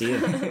 it's up to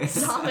you.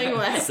 Sopping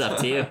wet. It's up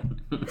to you.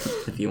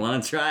 If you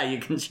want to try, you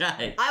can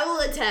try. I will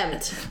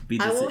attempt.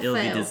 It'll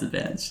be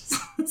disadvantaged.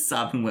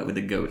 Sopping wet with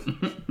a goat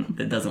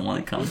that doesn't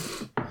want to come.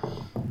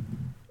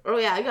 Oh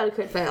yeah, I got a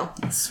crit fail.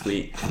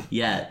 Sweet.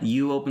 Yeah,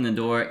 you open the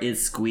door, it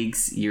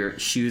squeaks, your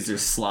shoes are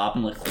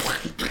slopping like...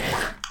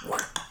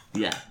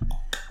 Yeah.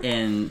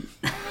 And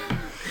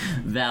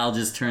Val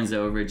just turns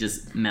over,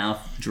 just mouth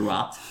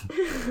dropped.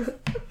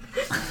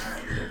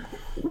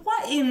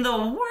 What in the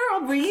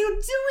world were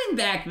you doing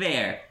back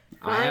there?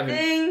 I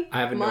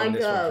haven't known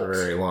this one for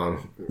very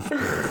long.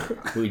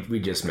 we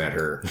just met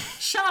her.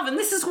 Chauvin,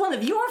 this is one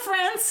of your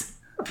friends?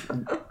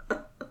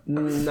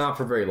 Not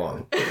for very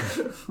long.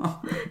 Oh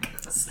my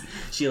goodness.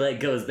 She like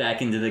goes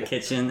back into the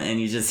kitchen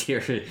and you just hear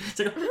her. It's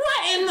like,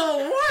 what in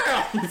the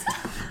world?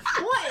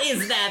 What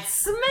is that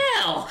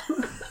smell?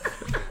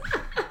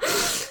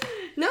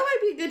 Now might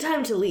be a good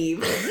time to leave.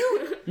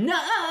 No.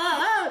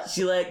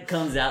 She like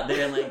comes out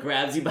there and like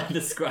grabs you by the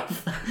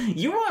scruff.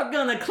 You are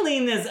gonna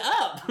clean this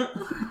up.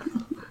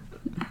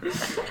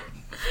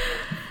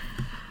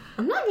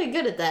 I'm not very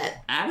good at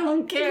that. I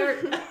don't care.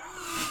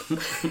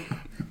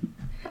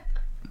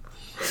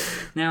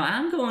 Now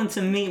I'm going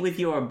to meet with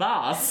your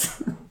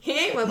boss. He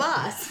ain't my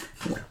boss.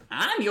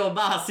 I'm your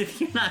boss if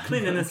you're not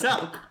cleaning this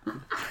up.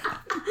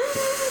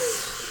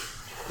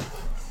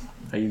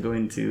 Are you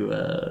going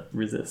to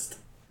resist?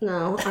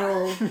 No, I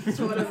will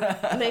sort of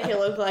make it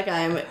look like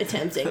I'm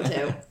attempting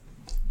to.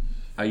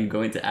 Are you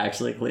going to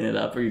actually clean it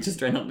up, or are you just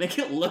trying to make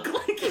it look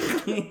like you're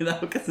cleaning it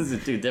up because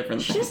it's two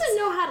different She things? doesn't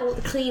know how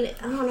to clean it.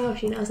 I don't know if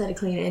she knows how to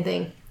clean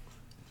anything.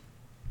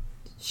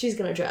 She's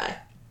gonna try.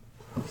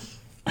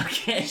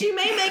 Okay. She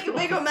may make a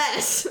bigger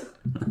mess.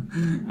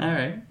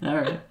 All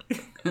right.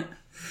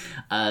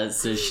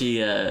 So she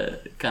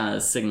kind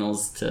of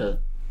signals to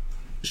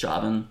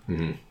Chauvin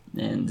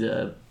and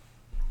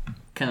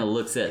kind of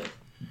looks at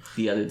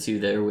the other two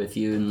there with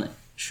you and like,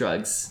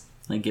 shrugs,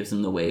 like gives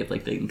them the wave,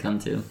 like they can come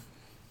to.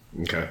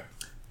 Okay.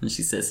 And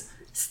she says,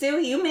 "Still,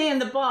 you man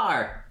the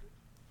bar.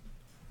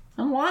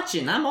 I'm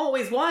watching. I'm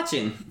always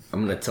watching."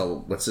 I'm gonna tell,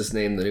 what's his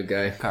name, the new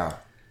guy? Carl.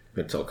 I'm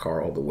gonna tell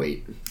Carl to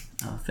wait.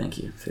 Oh, thank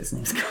you. His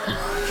name's Carl.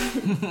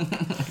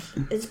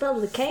 It's spelled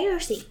with a K or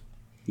C?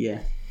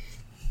 Yeah.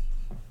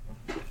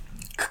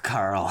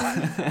 Carl.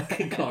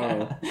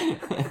 Carl.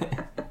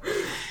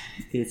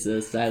 It's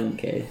a silent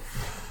K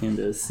and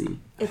a C.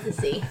 It's a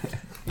C.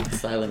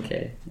 Silent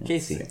K.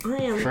 Casey. I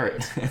am.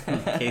 Short.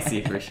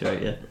 Casey for sure,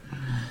 yeah.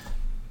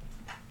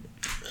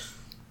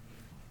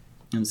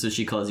 And so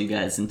she calls you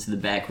guys into the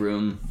back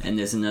room, and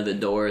there's another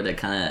door that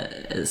kind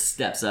of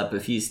steps up a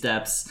few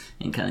steps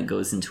and kind of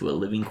goes into a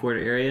living quarter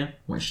area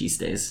where she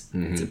stays.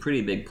 It's a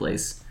pretty big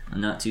place.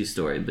 Not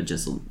two-story, but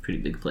just a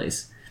pretty big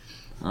place.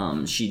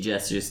 She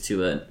gestures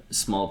to a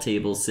small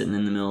table sitting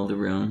in the middle of the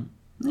room.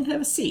 They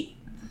have a seat.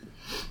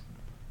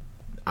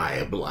 I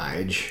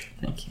oblige.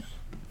 Thank you.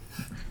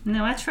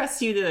 Now, I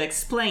trust you to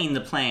explain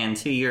the plan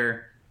to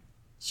your...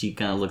 She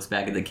kind of looks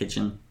back at the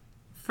kitchen.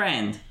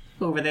 Friend,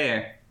 over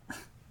there.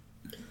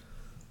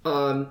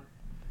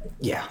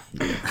 Yeah.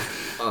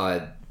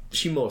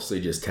 She mostly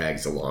just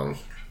tags along.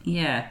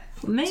 Yeah,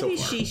 maybe So far.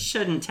 she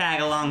shouldn't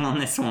tag along on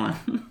this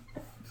one.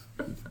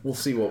 We'll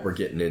see what we're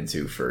getting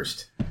into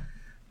first.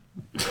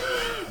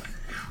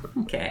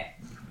 Okay.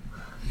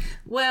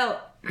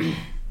 Well,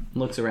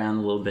 looks around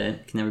a little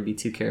bit. Can never be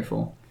too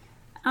careful.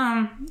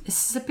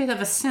 This is a bit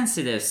of a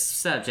sensitive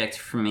subject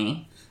for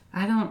me.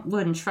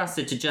 Wouldn't trust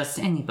it to just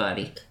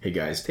anybody. Hey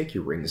guys, take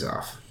your rings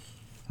off.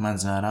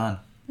 Mine's not on.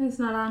 It's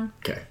not on.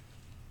 Okay.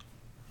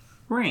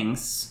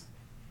 Rings?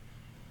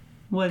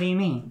 What do you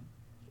mean?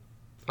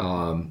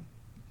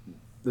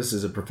 This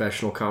is a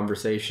professional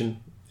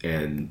conversation,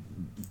 and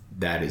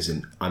that is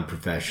an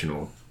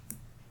unprofessional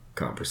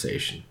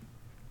conversation.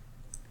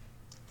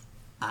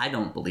 I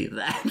don't believe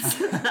that.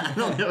 I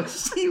don't know if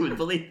she would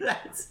believe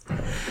that.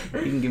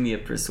 You can give me a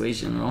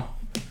persuasion roll.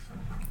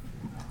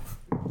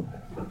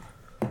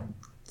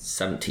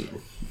 17.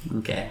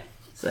 Okay.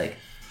 It's like,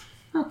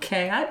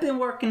 okay, I've been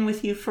working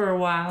with you for a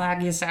while. I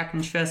guess I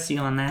can trust you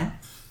on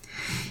that.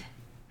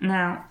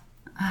 Now,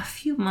 a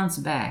few weeks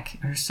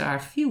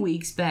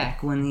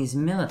back, when these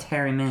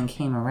military men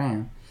came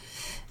around,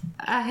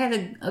 I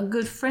had a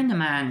good friend of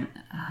mine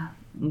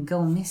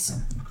go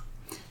missing.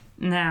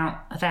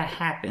 Now, that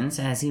happens,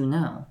 as you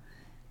know.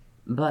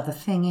 But the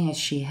thing is,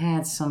 she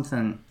had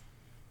something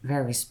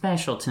very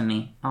special to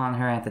me on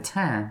her at the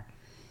time.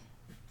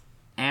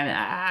 And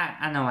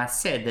I know I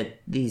said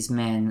that these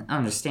men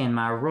understand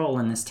my role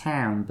in this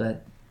town,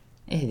 but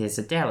it is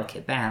a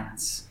delicate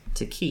balance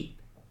to keep.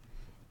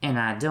 And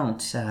I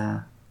don't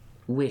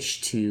wish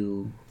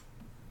to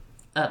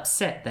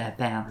upset that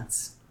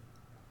balance.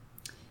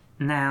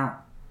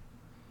 Now,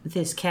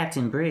 this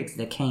Captain Briggs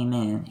that came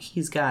in,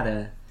 he's got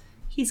a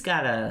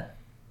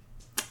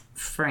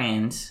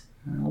friend,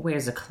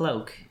 wears a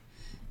cloak,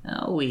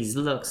 always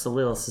looks a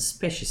little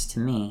suspicious to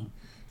me.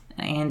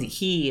 And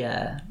he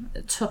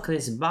took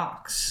this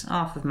box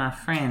off of my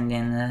friend,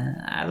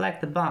 and I'd like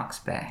the box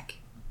back.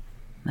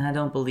 I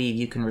don't believe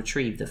you can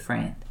retrieve the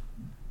friend.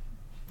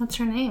 What's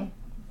her name?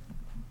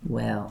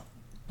 Well,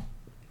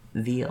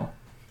 Veal.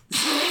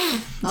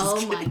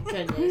 Oh my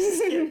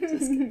goodness.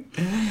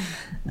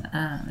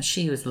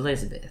 She was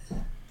Elizabeth.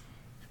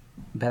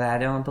 But I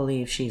don't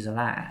believe she's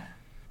alive.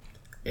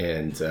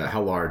 And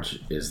how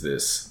large is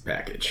this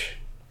package?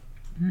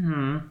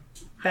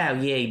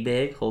 About yay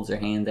big. Holds her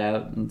hand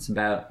out. And it's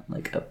about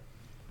like a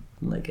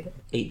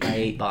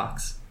 8x8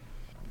 box.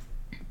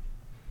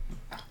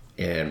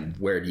 And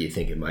where do you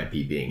think it might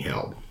be being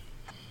held?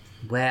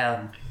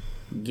 Well,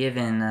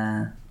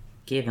 given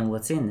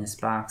what's in this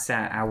box,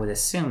 I would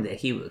assume that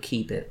he would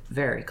keep it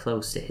very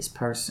close to his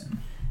person.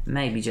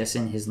 Maybe just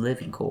in his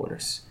living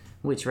quarters,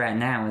 which right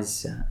now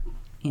is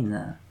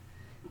in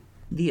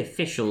the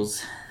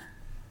officials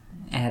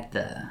at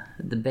the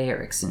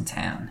barracks in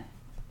town.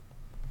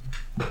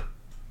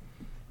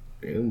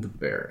 In the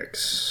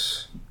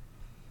barracks.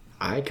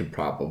 I could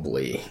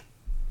probably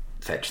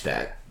fetch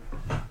that.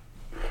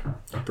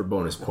 For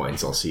bonus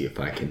points, I'll see if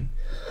I can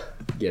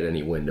get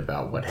any wind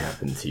about what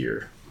happened to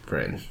your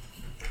friend.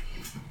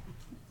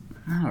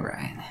 All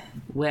right.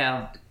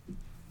 Well,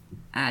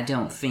 I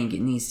don't think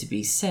it needs to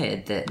be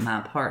said that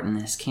my part in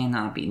this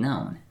cannot be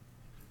known.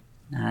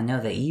 I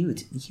know that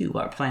you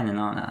are planning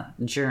on a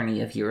journey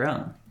of your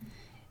own,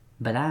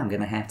 but I'm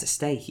gonna have to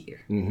stay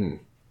here. Mm-hmm.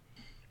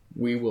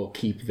 We will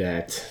keep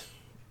that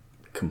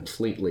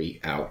completely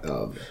out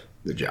of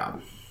the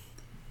job.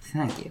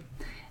 Thank you.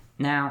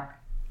 Now,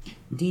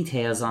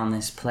 details on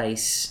this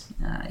place.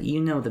 You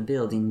know the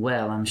building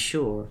well, I'm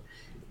sure,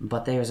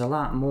 but there's a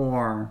lot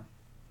more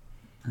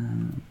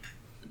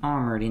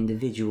armored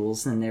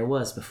individuals than there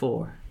was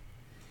before.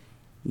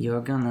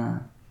 You're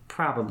gonna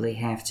probably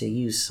have to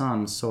use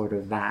some sort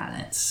of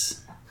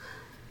violence,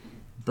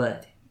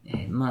 but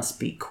it must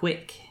be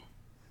quick.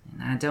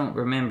 And I don't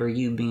remember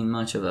you being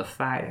much of a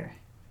fighter.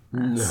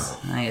 No.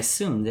 I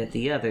assume that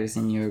the others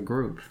in your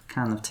group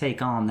kind of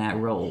take on that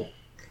role.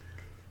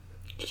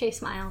 Shay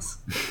smiles.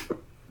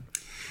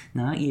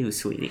 Not you,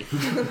 sweetie.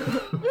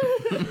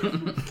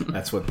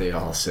 That's what they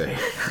all say.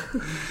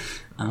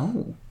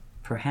 Oh,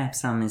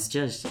 perhaps I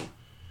misjudged you.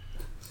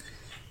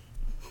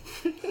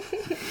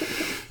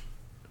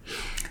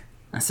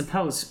 I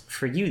suppose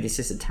for you this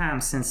is a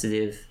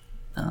time-sensitive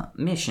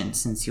mission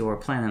since you're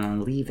planning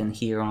on leaving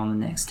here on the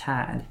next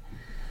tide.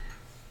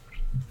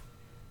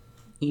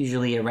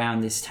 Usually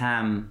around this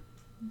time,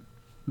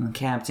 the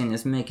captain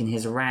is making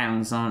his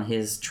rounds on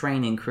his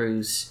training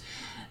crews,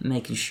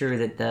 making sure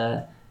that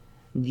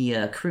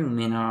the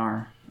crewmen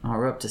are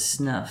up to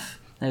snuff.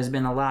 There's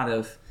been a lot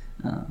of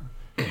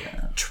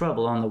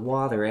trouble on the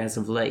water as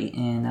of late,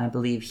 and I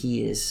believe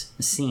he is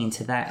seeing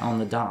to that on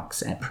the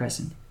docks at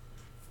present.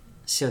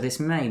 So this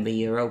may be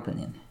your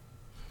opening.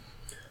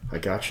 I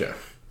gotcha.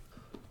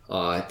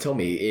 Tell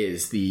me,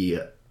 is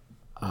the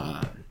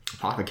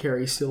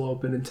apothecary still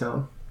open in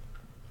town?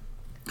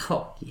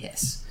 Oh,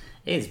 yes.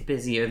 It's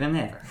busier than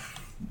ever.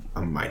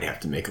 I might have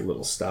to make a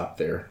little stop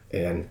there,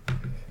 and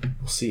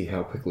we'll see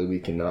how quickly we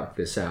can knock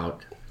this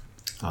out.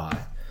 I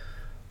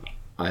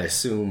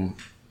assume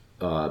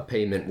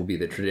payment will be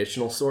the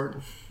traditional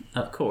sort?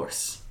 Of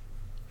course.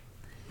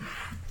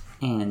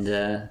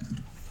 And,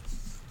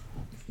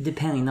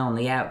 depending on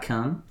the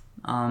outcome,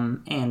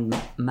 and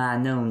my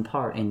known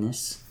part in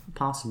this,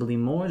 possibly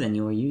more than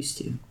you're used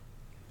to.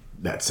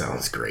 That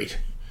sounds great.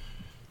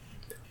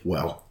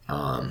 Well,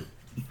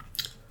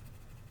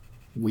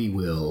 we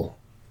will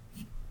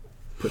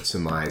put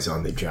some eyes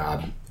on the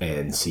job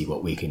and see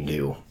what we can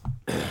do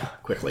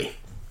quickly.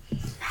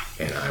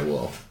 And I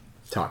will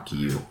talk to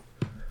you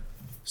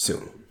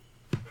soon.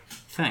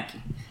 Thank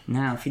you.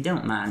 Now, if you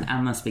don't mind,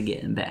 I must be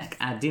getting back.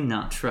 I do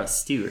not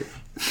trust Stuart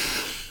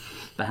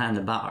behind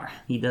the bar.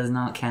 He does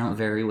not count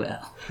very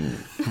well.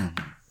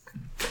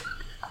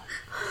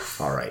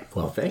 All right.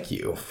 Well, thank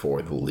you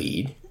for the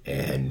lead,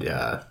 and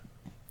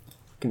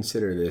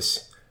consider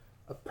this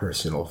a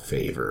personal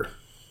favor.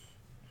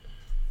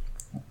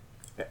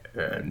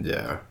 And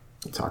I'll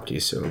talk to you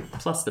soon.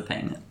 Plus the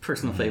payment.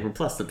 Personal favor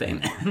plus the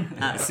payment.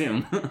 I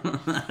assume.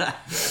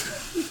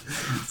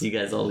 So you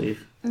guys all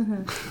leave.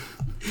 Mm-hmm.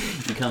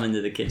 You come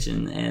into the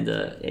kitchen,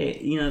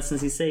 and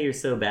since you say you're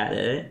so bad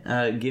at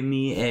it, give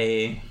me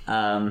a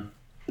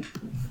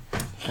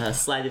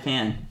sleight of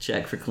hand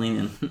check for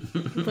cleaning.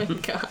 Oh my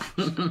gosh.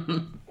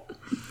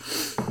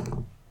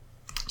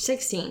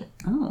 16.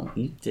 Oh,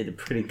 you did a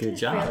pretty good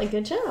job. Really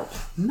good job.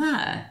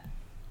 My,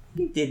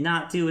 you did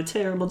not do a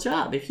terrible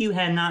job. If you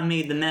had not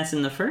made the mess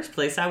in the first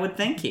place, I would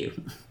thank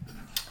you.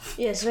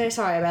 Yes, very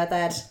sorry about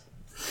that.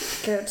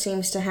 Goat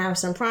seems to have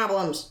some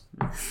problems.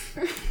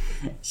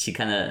 She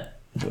kind of...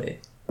 Wait.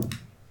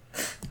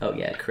 Oh,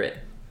 yeah, crit.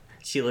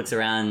 She looks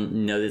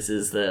around,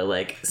 notices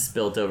the,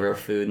 spilt over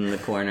food in the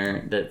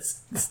corner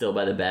that's still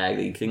by the bag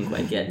that you couldn't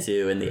quite get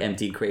to, and the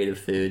empty crate of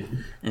food.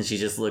 And she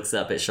just looks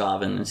up at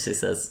Chauvin and she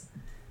says,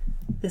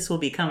 "This will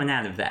be coming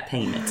out of that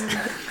payment."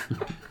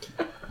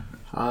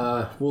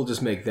 We'll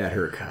just make that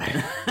her cut.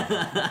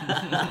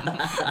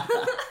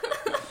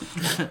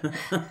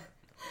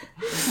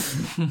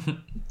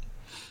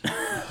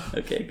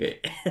 Okay,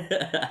 great.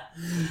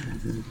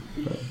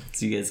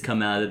 So you guys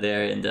come out of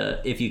there, and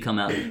if you come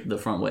out the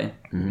front way,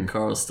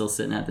 Carl's still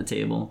sitting at the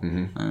table.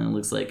 It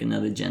looks like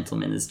another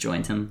gentleman has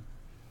joined him.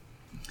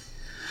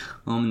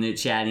 And they're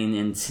chatting,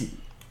 and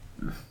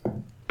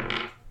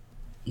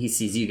he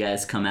sees you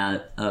guys come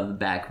out of the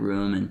back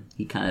room, and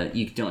he kind of,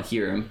 you don't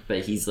hear him,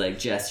 but he's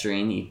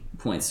gesturing. He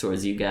points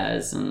towards you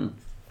guys, and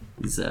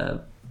he's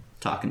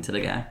talking to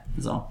the guy,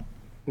 is all.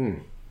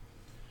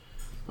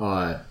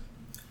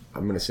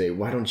 I'm going to say,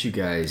 why don't you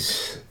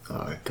guys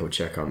go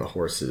check on the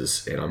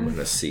horses, and I'm going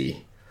to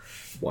see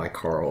why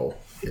Carl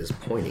is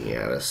pointing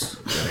at us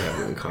and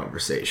having a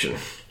conversation.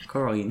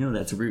 Carl, you know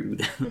that's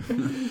rude.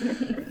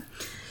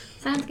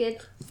 Sounds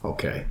good.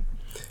 Okay.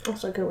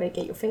 Also a good way to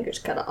get your fingers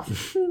cut off.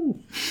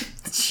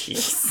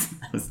 Jeez,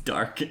 that was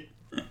dark. Is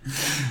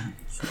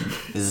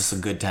this a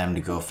good time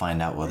to go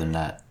find out whether or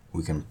not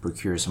we can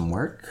procure some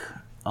work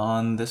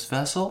on this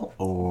vessel,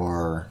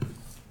 or...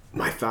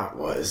 My thought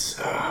was,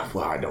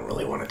 I don't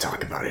really want to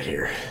talk about it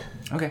here.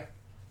 Okay.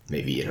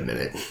 Maybe in a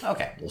minute.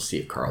 Okay. We'll see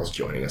if Carl's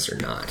joining us or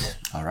not.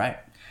 All right.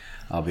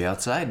 I'll be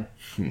outside.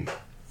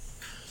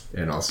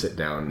 And I'll sit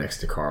down next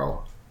to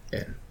Carl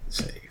and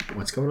say,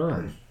 what's going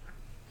on?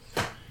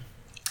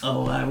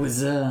 Oh, I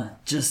was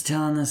just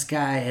telling this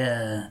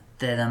guy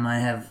that I might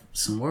have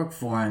some work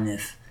for him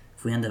if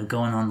we end up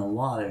going on the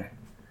water.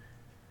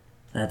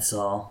 That's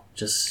all.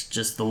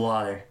 Just the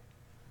water.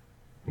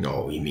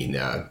 No, you mean,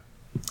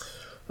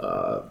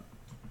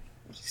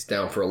 He's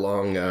down for a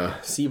long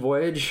sea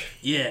voyage.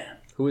 Yeah,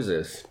 Who is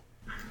this?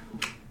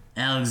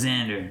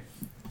 Alexander.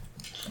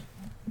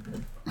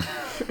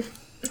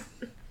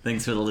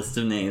 Thanks for the list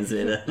of names,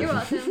 Zeta. You're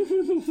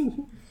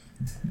welcome.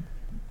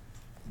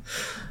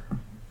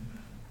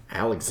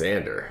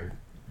 Alexander.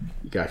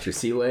 You got your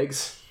sea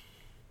legs?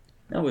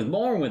 I was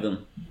born with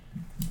him.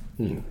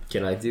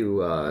 Can I do,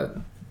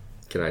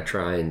 can I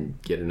try and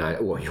get an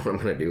idea? Well, you know what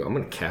I'm going to do? I'm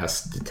going to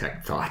cast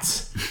Detect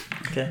Thoughts.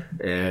 Okay.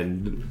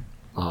 And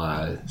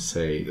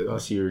say, oh,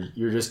 so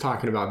you're just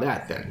talking about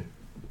that then?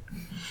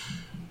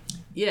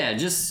 Yeah,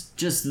 just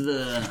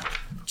the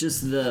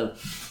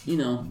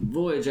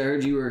voyage. I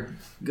heard you were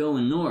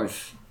going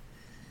north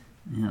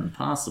and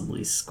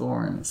possibly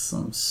scoring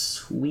some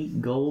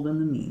sweet gold in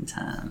the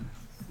meantime.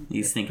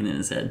 He's thinking in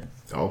his head.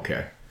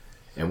 Okay.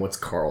 And what's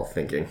Carl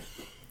thinking?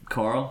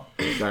 Carl?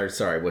 Or,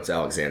 sorry, what's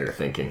Alexander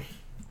thinking?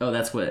 Oh,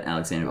 that's what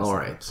Alexander was All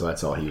saying. right, so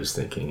that's all he was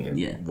thinking. And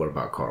Yeah. what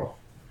about Carl?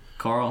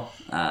 Carl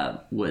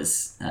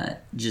was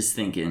just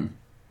thinking,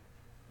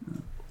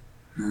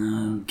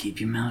 keep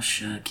your mouth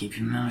shut,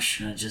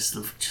 just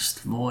the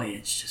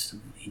voyage,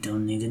 you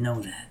don't need to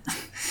know that.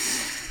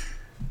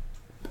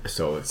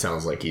 So it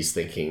sounds like he's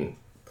thinking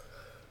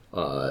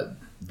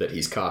that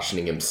he's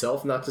cautioning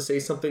himself not to say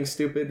something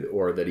stupid,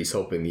 or that he's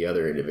hoping the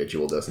other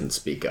individual doesn't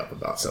speak up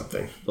about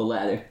something. The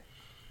latter.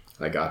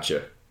 I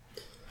gotcha.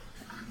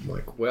 I'm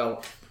like,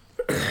 well,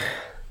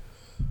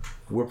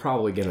 we're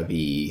probably going to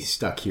be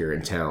stuck here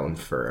in town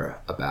for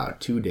about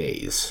 2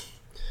 days.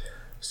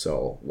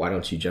 So why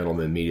don't you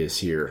gentlemen meet us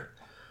here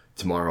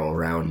tomorrow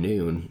around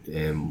noon,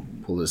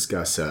 and we'll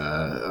discuss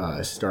a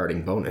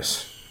starting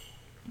bonus.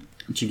 Why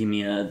don't you give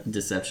me a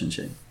deception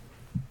check?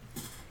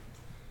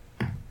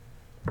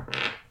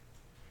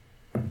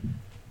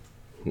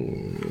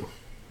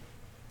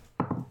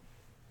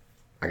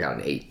 I got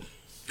an 8.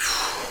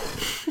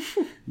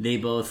 They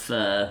both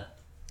kind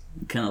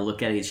of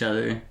look at each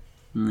other,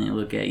 and they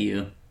look at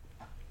you.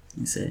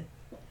 They say,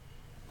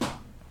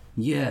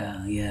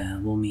 yeah,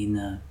 we'll meet in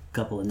a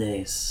couple of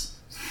days.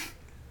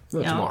 No,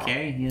 Yeah, tomorrow.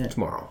 okay, yeah.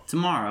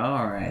 Tomorrow.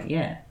 All right,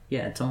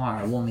 yeah,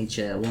 tomorrow. We'll meet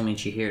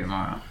you here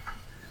tomorrow.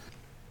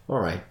 All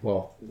right.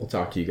 Well, we'll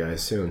talk to you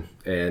guys soon,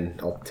 and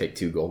I'll take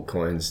 2 gold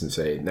coins and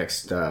say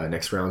next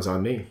round's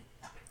on me.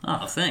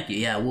 Oh, thank you.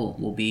 Yeah,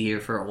 we'll be here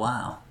for a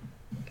while.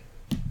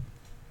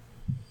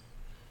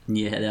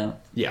 You head out.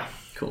 Yeah.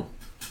 Cool.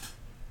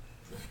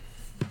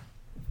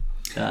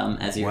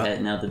 As you're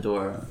heading out the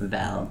door,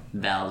 Val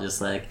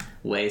just like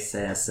waves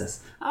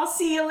says, "I'll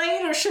see you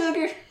later,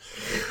 sugar."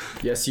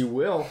 Yes, you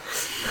will.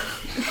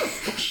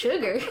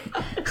 Sugar.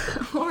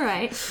 All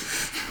right.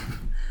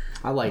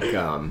 I like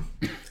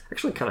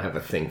actually kind of have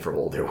a thing for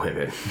older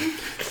women.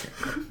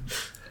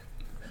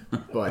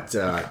 But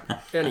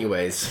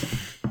anyways,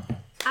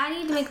 I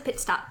need to make a pit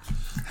stop.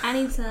 I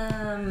need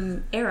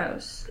some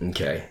arrows.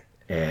 okay.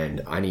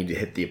 And I need to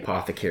hit the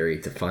apothecary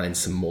to find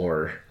some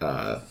more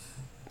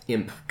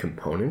imp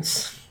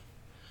components.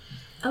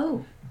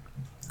 Oh.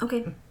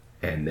 Okay.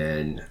 And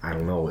then I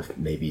don't know if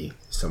maybe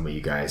some of you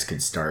guys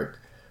could start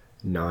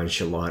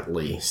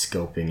nonchalantly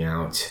scoping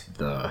out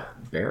the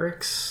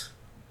barracks.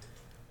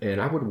 And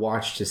I would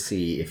watch to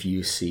see if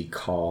you see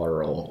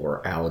Carl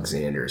or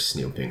Alexander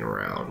snooping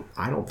around.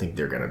 I don't think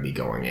they're going to be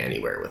going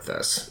anywhere with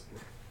us.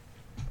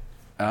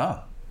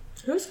 Oh.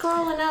 Who's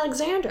Carl and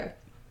Alexander?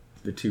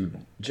 The 2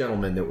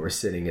 gentlemen that were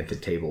sitting at the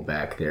table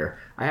back there,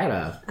 I had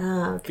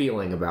a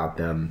feeling about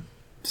them,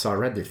 so I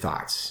read their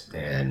thoughts,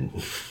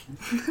 and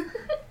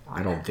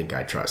I don't think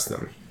I trust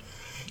them.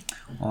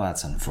 Well,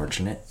 that's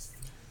unfortunate.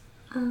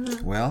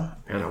 Well,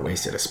 And I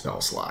wasted a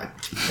spell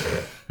slot.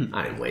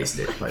 I didn't waste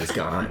it, but it's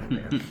gone.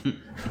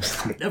 Man.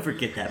 Never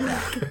get that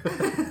back.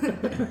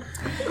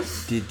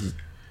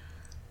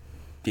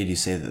 did you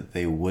say that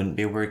they wouldn't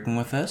be working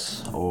with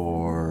us,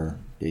 or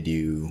did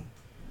you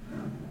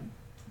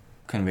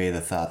convey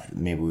the thought that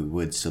maybe we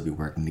would still be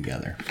working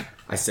together?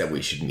 I said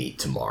we should meet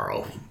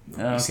tomorrow. We'll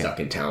Okay. be stuck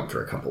in town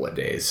for a couple of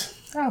days.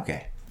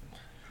 Okay.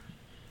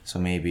 So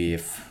maybe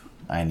if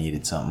I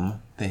needed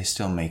something, they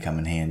still may come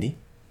in handy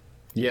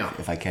Yeah.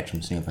 if I catch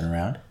them snooping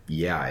around.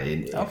 Yeah,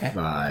 and Okay.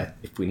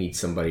 if we need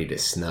somebody to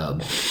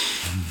snub,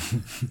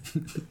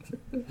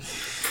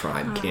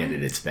 prime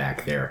candidates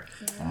back there.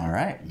 All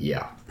right.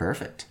 Yeah.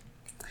 Perfect.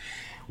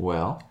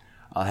 Well,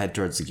 I'll head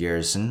towards the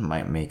garrison.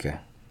 Might make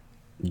a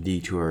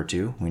detour or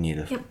 2. We need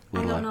a Yep. I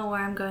little. don't know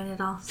where I'm going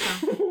at all, so.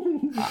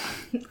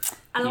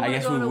 I don't I want to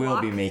guess go we on a will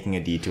walk. be making a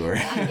detour.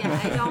 Yeah,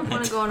 I don't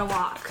want to go on a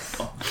walk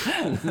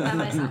by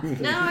myself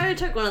No, I already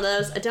took one of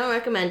those. I don't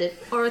recommend it.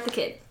 or with the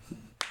kid.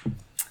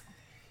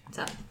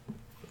 So,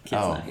 Kid's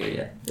Oh. not here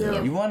yet.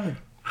 no. You want to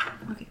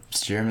Okay.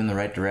 steer him in the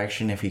right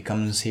direction if he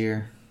comes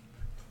here?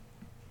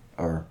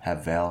 Or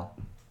have Val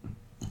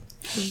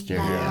steer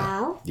him?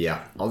 Val?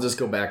 Yeah. I'll just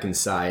go back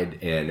inside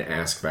and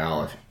ask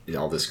Val if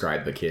I'll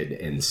describe the kid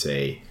and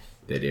say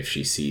that if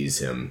she sees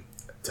him,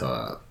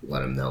 to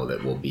let him know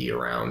that we'll be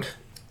around.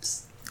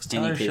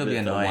 Tell her Skinny kid she'll be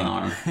with the annoying. one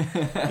arm.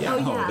 Oh,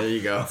 yeah. There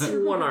you go.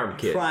 One-armed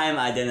kid. Prime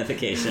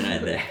identification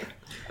right there.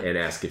 and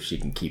ask if she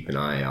can keep an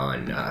eye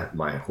on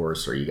my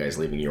horse. Are you guys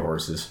leaving your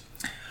horses?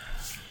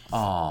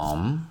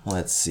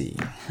 Let's see.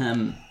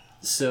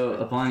 So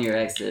upon your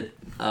exit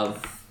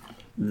of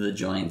the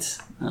joint,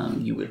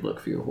 you would look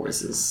for your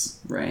horses,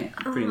 right?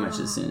 Pretty much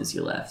as soon as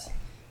you left.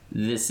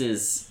 This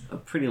is a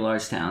pretty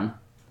large town.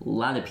 A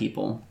lot of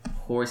people.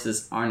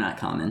 Horses are not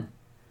common.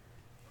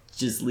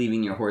 Just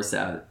leaving your horse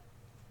out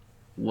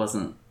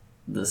wasn't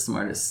the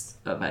smartest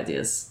of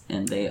ideas,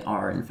 and they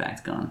are in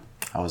fact gone.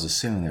 I was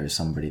assuming there was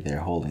somebody there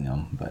holding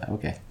them, but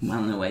okay. I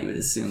don't know why you would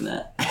assume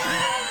that.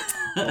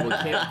 Well, we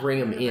can't bring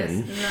them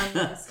in.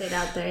 None stayed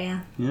out there,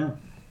 yeah. Yeah.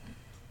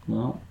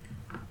 Well,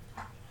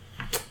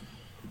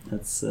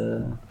 that's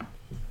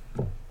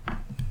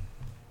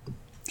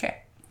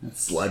Okay.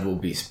 Blood will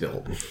be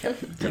spilled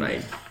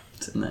tonight.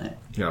 tonight.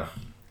 No.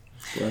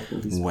 Blood will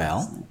be spilled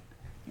Well. tonight.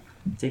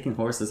 Taking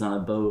horses on a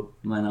boat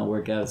might not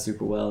work out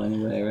super well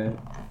anyway, right?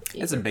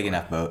 It's a big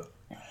enough boat.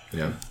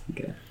 Yeah.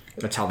 Okay.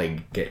 That's how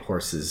they get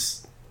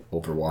horses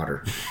over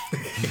water.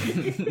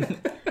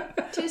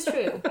 Tis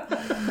true.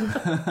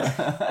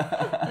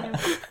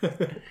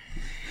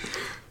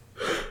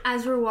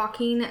 As we're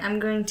walking, I'm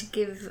going to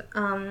give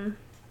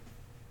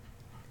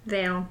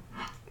Vale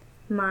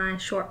my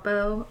short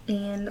bow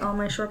and all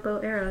my short bow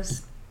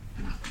arrows.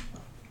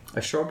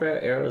 Are short bow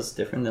arrows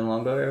different than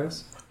long bow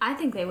arrows? I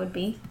think they would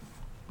be.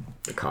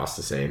 It costs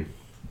the same,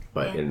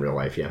 but Yeah. in real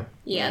life, yeah.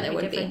 Yeah, there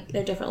would be. different.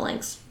 They're different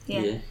lengths.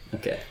 Yeah.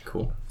 Okay,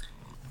 cool.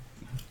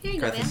 Here you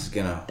go, Krathus Vale. is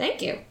gonna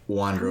Thank you.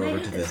 wander over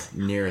to the Yes.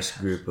 nearest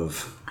group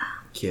of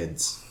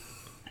kids.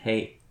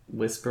 Hey,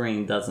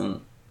 whispering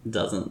doesn't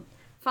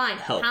Fine.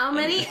 Help. How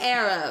many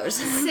arrows?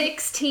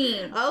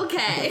 16.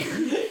 Okay.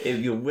 if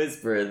you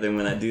whisper, then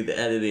when I do the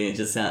editing, it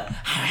just sounds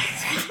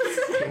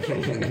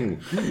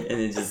and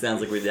it just sounds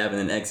like we're having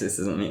an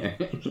exorcism here.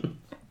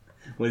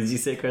 What did you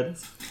say,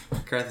 Curtis?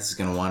 Krathus is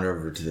gonna wander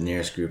over to the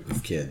nearest group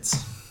of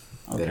kids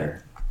that Okay.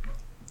 are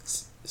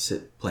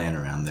playing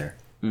around there.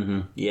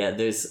 Mm-hmm. Yeah,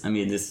 there's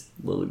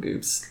little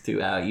groups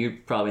throughout. You're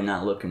probably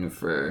not looking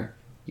for.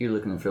 You're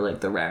looking for like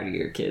the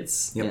rowdier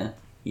kids. Yep.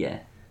 Yeah.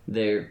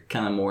 They're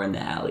kind of more in the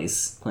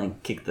alleys, playing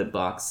kick the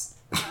box.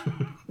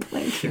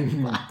 Playing kick the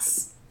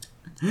box.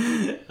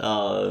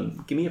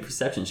 Give me a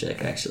perception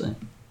check, actually.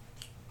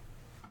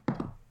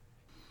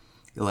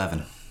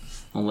 11.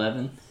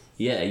 11.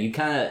 Yeah, you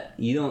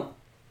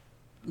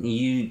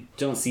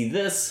don't see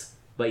this,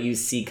 but you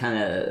see kind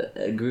of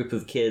a group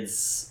of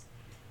kids.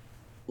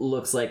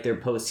 Looks like they're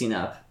posting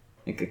up,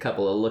 like a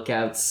couple of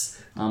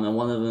lookouts, and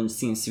one of them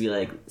seems to be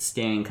like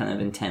staring kind of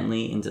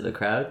intently into the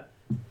crowd.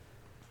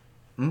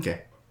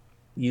 Okay.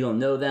 You don't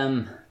know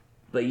them,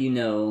 but you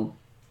know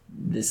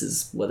this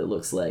is what it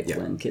looks like Yeah.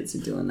 when kids are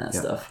doing that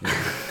Yeah. stuff.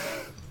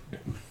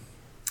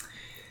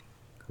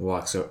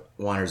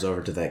 Wanders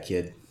over to that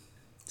kid,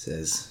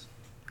 says,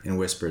 and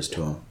whispers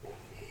to him,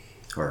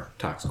 or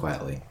talks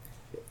quietly.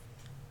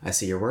 I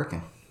see you're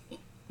working.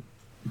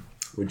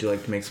 Would you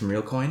like to make some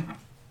real coin?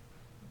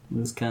 He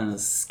was kind of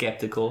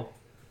skeptical.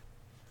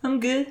 I'm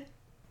good.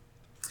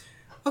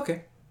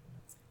 Okay.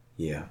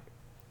 Yeah.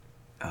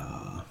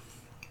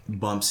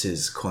 Bumps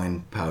his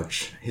own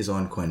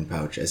coin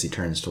pouch as he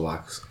turns to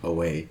walk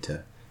away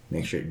to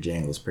make sure it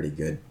jangles pretty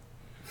good.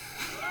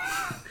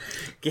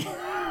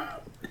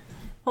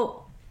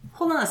 Oh,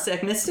 hold on a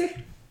sec, mister.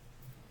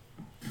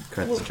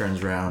 Krathus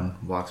turns around,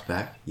 walks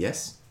back.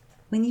 Yes?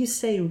 When you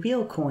say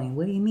real coin,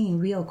 what do you mean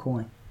real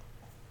coin?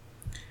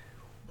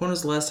 When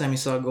was the last time you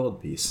saw a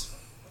gold piece?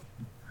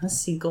 I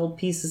see gold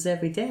pieces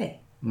every day.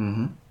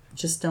 Mm-hmm.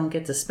 Just don't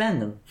get to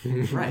spend them.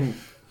 Right.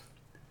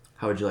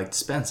 How would you like to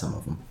spend some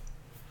of them?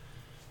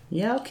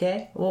 Yeah,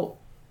 okay. Well,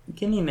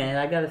 give me a minute.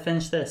 I gotta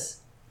finish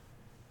this.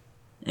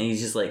 And he's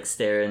just like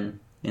staring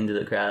into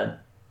the crowd.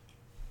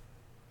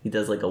 He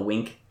does like a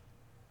wink.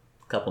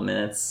 A couple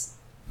minutes.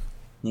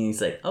 And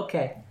he's like,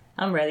 okay,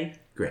 I'm ready.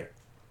 Great.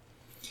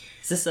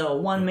 Is this a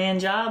one-man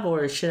job,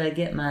 or should I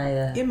get my...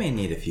 It may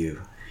need a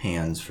few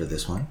hands for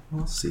this one.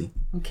 We'll see.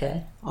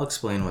 Okay. I'll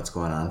explain what's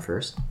going on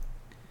first.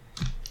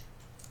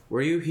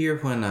 Were you here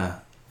when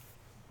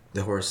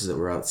the horses that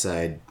were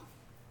outside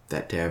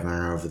that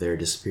tavern over there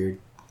disappeared?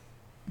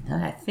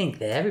 I think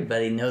that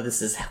everybody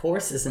notices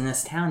horses in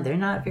this town. They're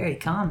not very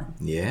common.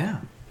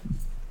 Yeah.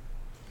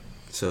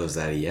 So is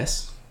that a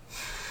yes?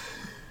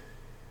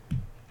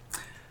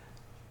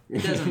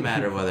 It doesn't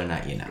matter whether or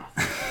not you know.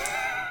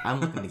 I'm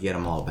looking to get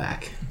them all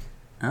back.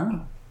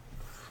 Oh.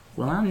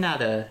 Well, I'm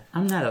not a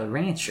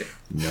rancher.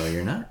 No,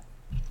 you're not.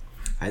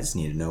 I just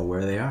need to know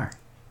where they are.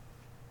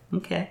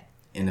 Okay.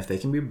 And if they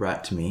can be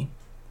brought to me,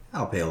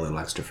 I'll pay a little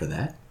extra for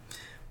that.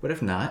 But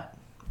if not,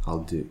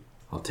 I'll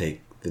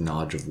take the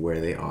knowledge of where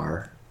they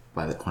are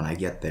when I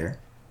get there.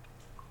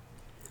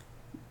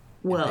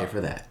 And Well, pay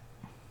for that.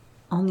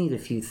 I'll need a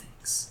few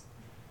things.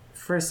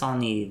 First, I'll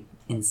need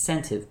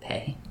incentive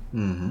pay.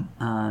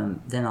 Mm-hmm.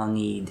 Then I'll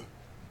need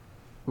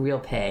real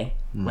pay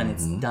when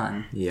it's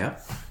done,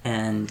 Yep.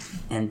 and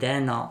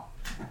then I'll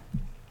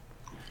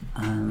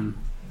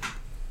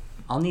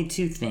need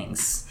two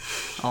things.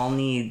 I'll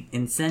need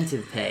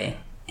incentive pay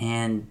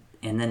and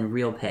then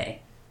real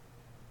pay.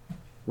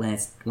 when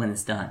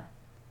it's done.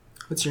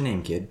 What's your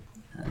name, kid?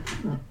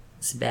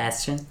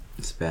 Sebastian.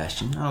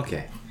 Sebastian.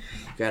 Okay.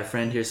 Got a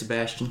friend here,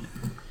 Sebastian?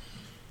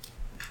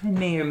 I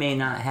may or may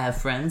not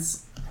have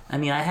friends. I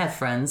mean, I have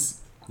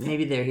friends.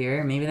 Maybe they're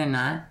here, maybe they're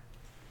not.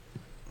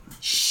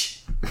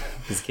 Shh.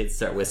 His kids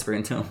start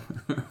whispering to him.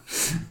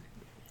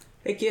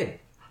 Hey, kid.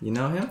 You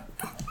know him?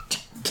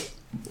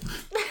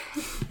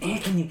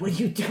 Anthony, what are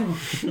you doing?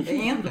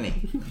 Hey,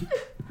 Anthony.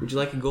 Would you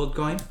like a gold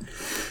coin?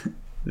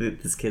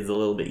 This kid's a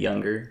little bit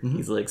younger.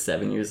 He's like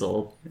 7 years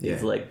old. Yeah.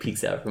 He's like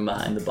peeks out from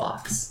behind the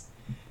box.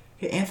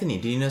 Hey, Anthony,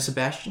 do you know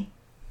Sebastian?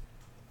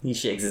 He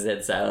shakes his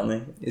head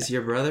silently. Is he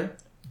your brother?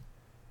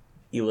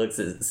 He looks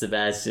at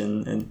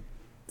Sebastian and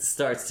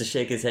starts to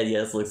shake his head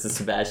yes, looks at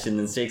Sebastian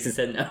and shakes his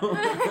head no.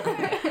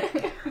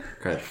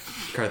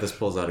 Carthus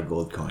pulls out a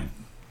gold coin.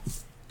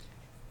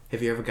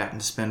 Have you ever gotten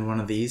to spend one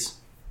of these?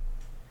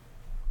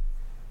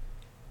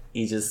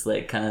 He just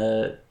like kind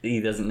of,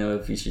 he doesn't know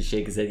if he should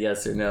shake his head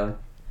yes or no.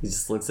 He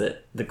just looks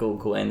at the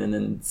gold coin and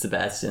then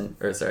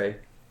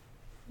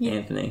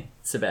Anthony.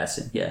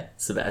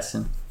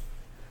 Sebastian.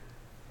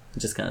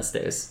 Just kind of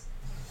stares.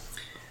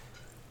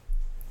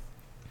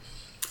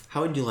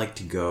 How would you like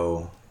to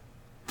go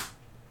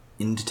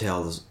into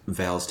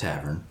Val's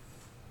Tavern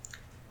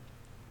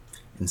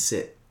and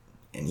sit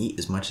and eat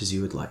as much as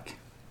you would like?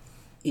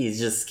 He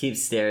just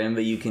keeps staring,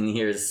 but you can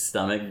hear his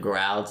stomach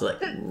growl. It's like...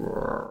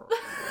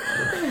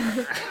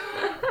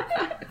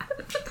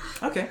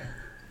 Okay.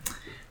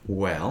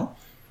 Well,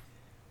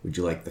 would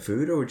you like the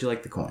food or would you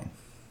like the coin?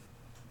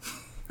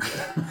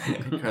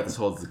 Carthus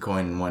holds the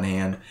coin in one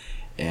hand,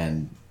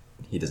 and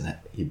he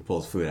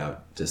pulls food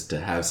out just to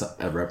have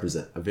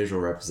a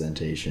visual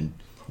representation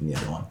in the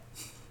other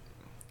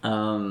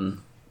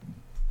one.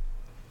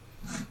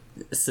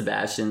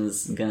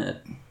 Sebastian's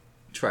gonna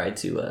try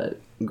to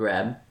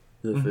grab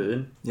the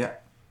food. Yeah.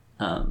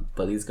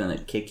 But he's gonna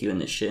kick you in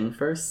the shin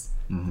first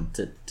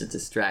to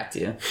distract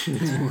you.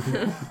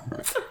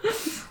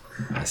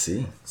 I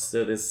see.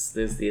 So there's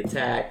the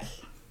attack.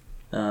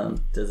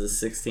 Does a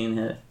 16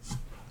 hit?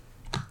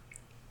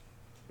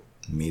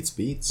 Meets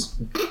beats.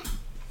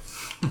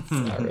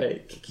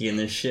 Alright, kick you in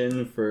the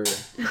shin for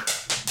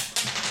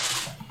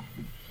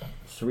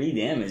 3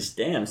 damage.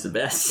 Damn,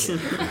 Sebastian.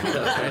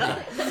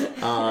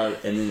 And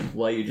then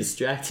while you're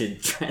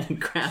distracted, try to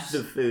grab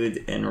the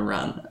food and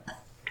run.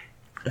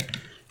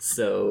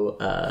 So,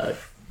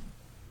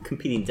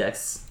 competing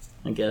dex,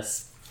 I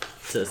guess,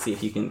 to see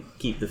if you can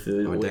keep the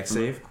food. Oh, dex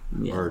save?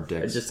 Yeah, Or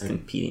dex? just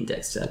competing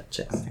dex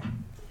checks.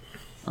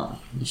 Oh,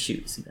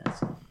 shoot,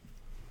 Sebastian.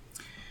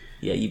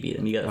 Yeah, you beat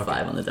him. You got a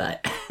 5 on the die.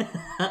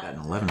 Got an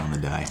 11 on the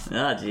die.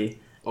 Ah, gee.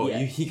 Oh, yeah.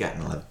 he got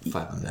an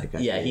 5 on the die.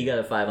 Gotcha. Yeah, he got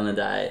a 5 on the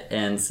die,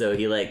 and so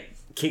he like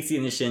kicks you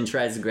in the shin,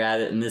 tries to grab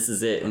it, and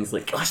misses it, and he's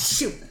like, "Oh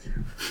shoot!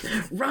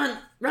 Run,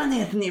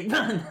 Anthony,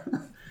 run!"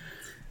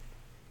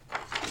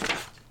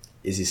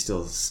 Is he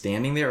still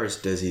standing there, or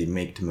does he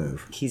make to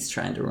move? He's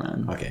trying to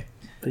run, Okay.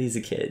 but he's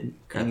a kid,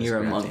 Grab and his you're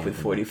a grabs monk with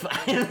Anthony.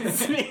 45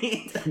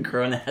 speed, a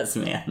grown ass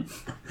man.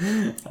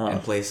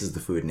 And places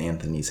the food in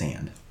Anthony's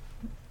hand.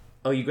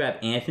 Oh, you grab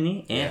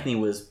Anthony? Yeah. Anthony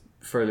was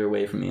further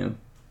away from you.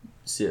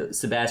 So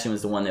Sebastian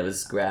was the one that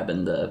was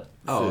grabbing the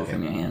food okay.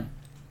 from your hand.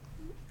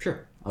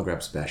 Sure. I'll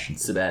grab Sebastian.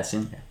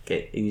 Sebastian?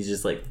 Okay, and you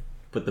just like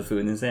put the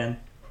food in his hand?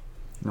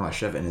 No, I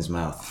shove it in his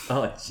mouth.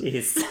 Oh,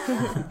 jeez.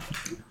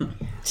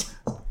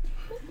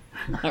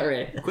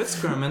 Alright. Quit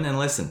scrumming and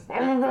listen.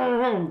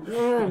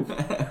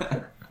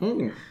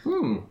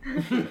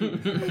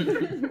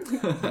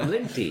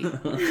 Linty.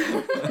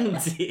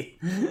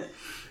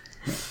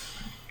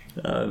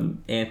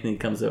 Anthony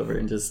comes over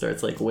and just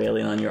starts like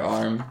wailing on your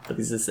arm, but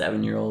he's a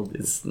 7-year-old.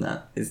 It's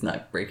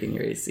not breaking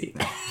your AC.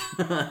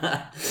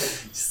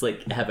 Just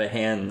like have a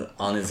hand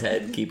on his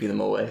head, keeping him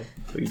away.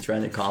 Are you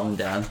trying to calm him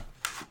down?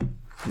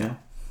 No.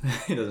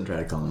 He doesn't try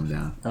to calm him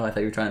down. Oh, I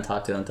thought you were trying to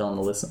talk to him, tell him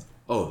to listen.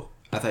 Oh,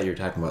 I thought you were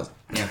talking about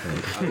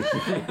Anthony.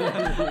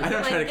 I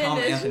don't try to calm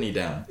goodness. Anthony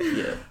down.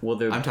 Yeah. Well,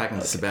 they're. I'm talking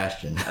to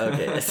Sebastian.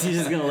 Okay, so you're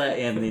just gonna let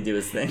Anthony do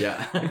his thing.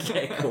 Yeah.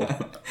 Okay, cool.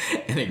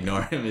 And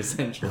ignore him,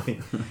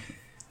 essentially.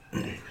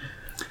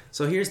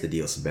 So here's the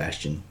deal,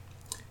 Sebastian.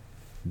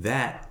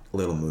 That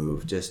little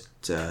move just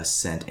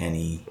sent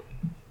any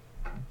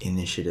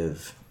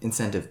incentive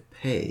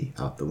pay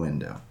out the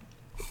window.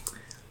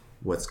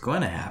 What's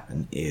going to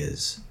happen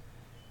is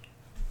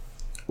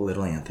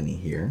little Anthony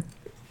here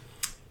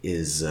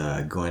is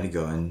going to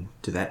go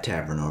into that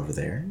tavern over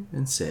there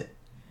and sit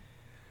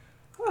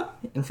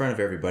in front of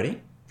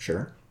everybody,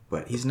 sure,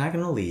 but he's not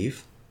going to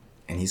leave,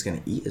 and he's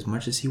going to eat as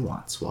much as he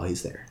wants while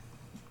he's there.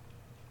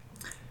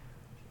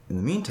 In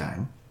the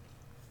meantime,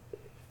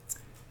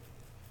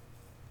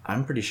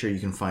 I'm pretty sure you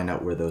can find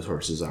out where those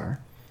horses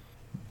are,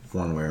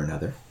 one way or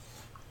another,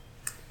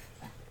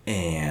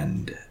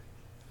 and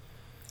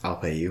I'll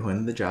pay you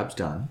when the job's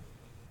done,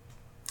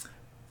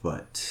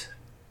 but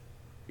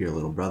your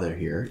little brother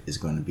here is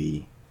going to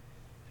be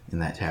in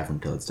that tavern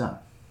till it's done,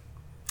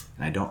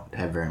 and I don't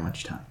have very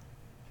much time.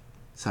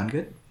 Sound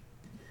good?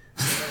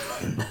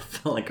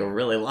 Felt like a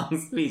really long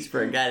speech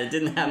for a guy that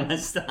didn't have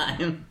much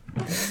time.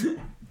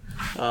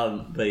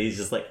 But he's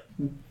just like,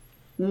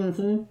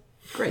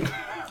 Great.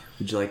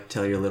 Would you like to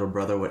tell your little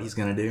brother what he's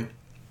gonna do?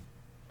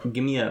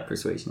 give me a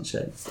persuasion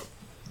check.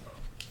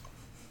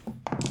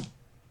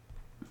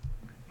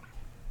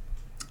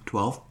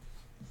 12.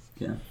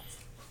 Yeah.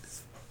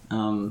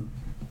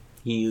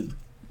 He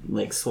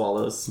like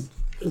swallows.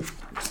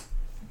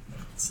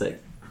 It's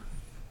like,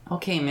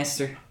 okay,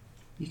 mister,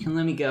 you can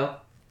let me go.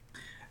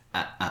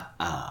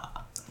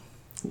 I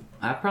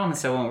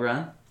promise I won't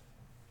run.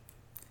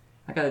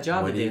 I got a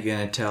job What to are you do.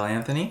 gonna tell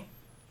Anthony?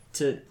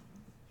 To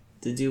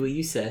do what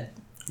you said.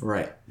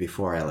 Right,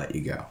 before I let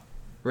you go.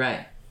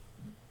 Right.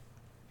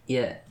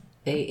 Yeah.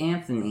 Hey,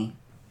 Anthony.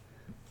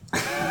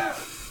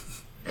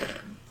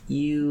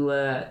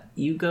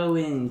 You go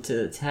into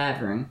the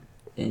tavern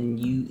and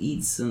you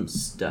eat some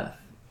stuff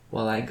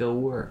while I go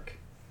work.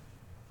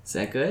 Is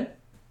that good?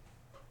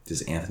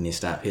 Does Anthony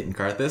stop hitting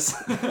Karthus?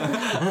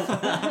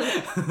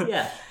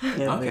 Yeah.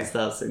 Anthony Okay.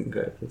 stops and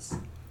goes.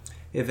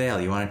 Hey,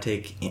 Vale, you want to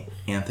take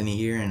Anthony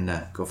here and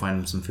go find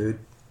him some food?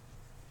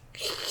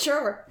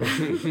 Sure.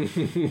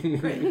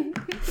 Great.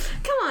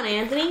 Come on,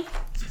 Anthony.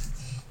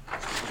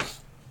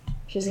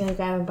 She's gonna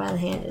grab him by the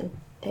hand and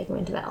take him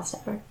into Val's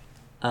tavern.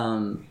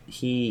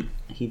 He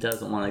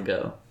doesn't want to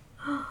go.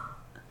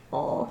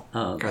 Oh.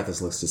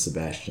 Karthus looks to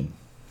Sebastian.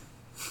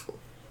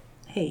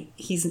 Hey,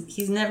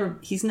 he's never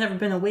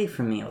been away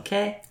from me,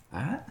 okay?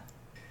 I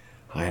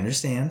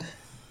understand.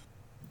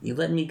 You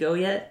letting me go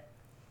yet?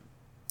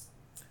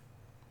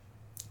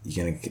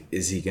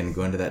 Is he gonna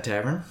go into that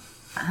tavern?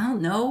 I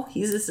don't know.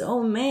 He's his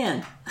own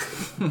man.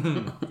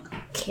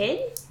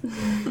 Kid?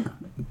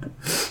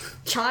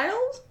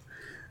 Child?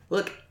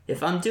 Look,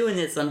 if I'm doing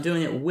this, I'm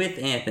doing it with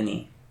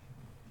Anthony.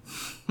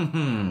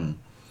 I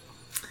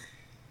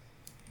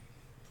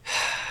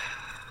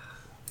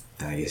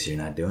guess you're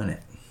not doing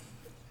it.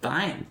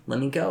 Fine, let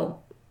me go.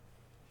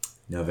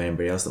 Know of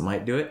anybody else that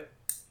might do it?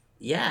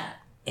 Yeah,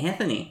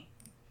 Anthony.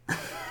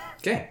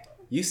 Okay.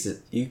 You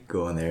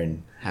go in there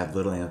and have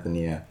little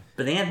Anthony.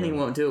 But Anthony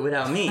won't do it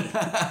without me.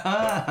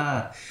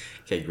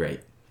 Okay,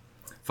 great.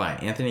 Fine.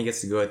 Anthony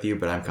gets to go with you,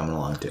 but I'm coming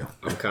along too.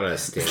 I'm kind of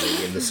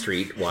standing in the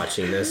street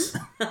watching this.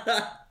 And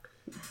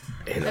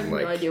I have I'm no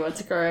like, idea what's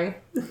occurring.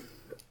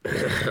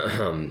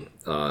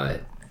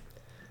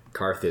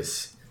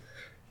 Karthus,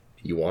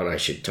 you want I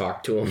should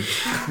talk to him?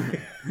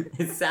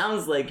 It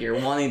sounds like you're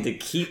wanting to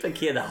keep a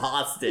kid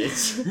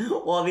hostage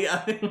while the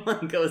other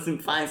one goes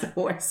and finds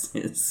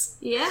horses.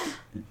 Yeah.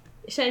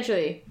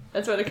 Essentially,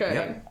 that's what occurred.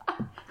 Yep.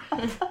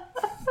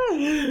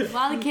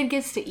 While the kid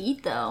gets to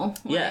eat, though.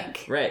 Yeah,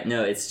 Like, right.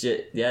 No, it's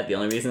just, yeah, the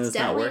only reason it's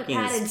not Definitely working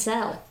a padded is,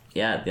 cell.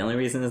 yeah, the only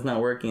reason it's not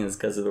working is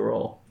because of the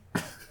roll.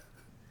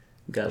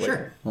 Got like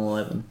Sure.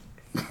 11.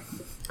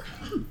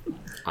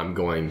 I'm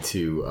going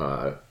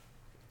to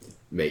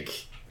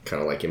make,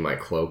 kind of like in my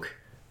cloak,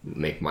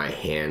 make my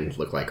hand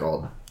look like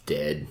all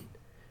dead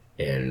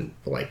and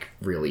like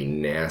really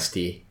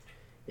nasty.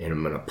 And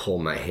I'm going to pull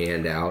my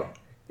hand out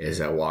as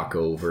I walk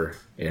over,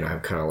 and I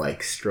kind of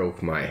like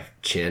stroke my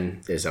chin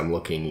as I'm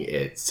looking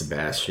at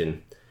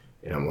Sebastian.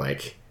 And I'm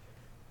like,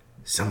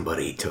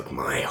 somebody took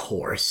my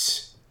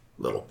horse,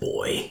 little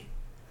boy.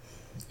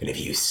 And if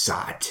you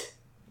saw it,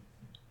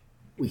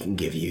 we can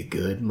give you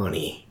good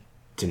money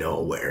to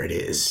know where it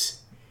is.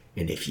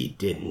 And if you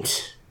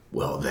didn't,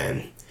 well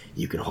then,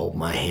 you can hold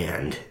my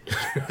hand.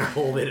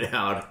 Hold it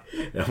out.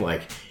 And I'm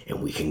like,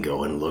 and we can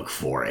go and look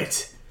for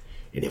it.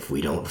 And if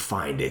we don't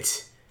find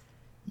it,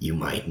 you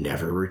might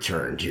never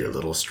return to your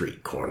little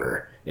street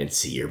corner and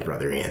see your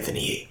brother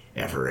Anthony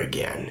ever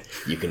again.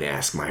 You can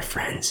ask my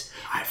friends.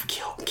 I've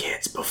killed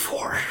kids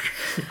before.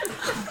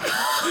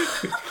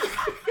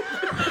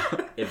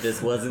 If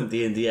this wasn't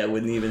D&D, I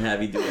wouldn't even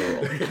have you do a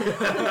roll.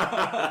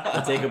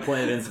 I'll take a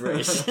point of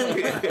inspiration.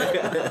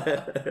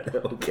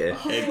 Okay.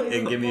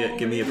 and give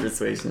me a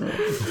persuasion roll.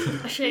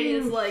 Shay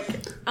is like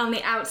on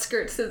the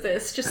outskirts of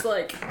this, just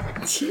like,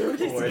 Forward.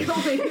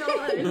 oh my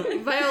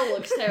god. Vale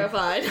looks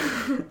terrified.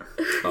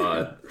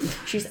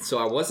 So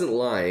I wasn't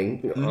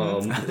lying.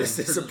 This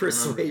is a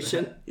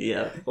persuasion.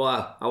 Yeah.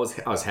 Well, I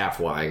was half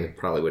lying.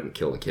 Probably wouldn't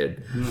kill the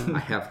kid. I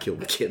have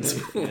killed kids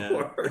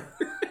before.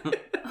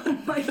 Oh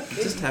my god.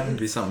 Just happened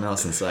to be something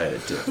else inside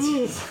it too.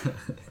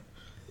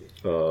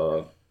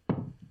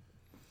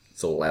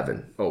 It's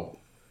 11. Oh,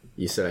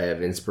 you said I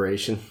have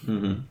inspiration?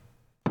 Mm-hmm.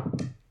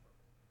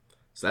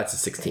 So that's a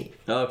 16.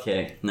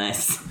 Okay,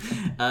 nice.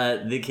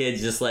 The kid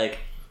just like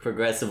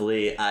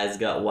progressively eyes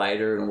got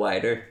wider and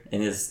wider,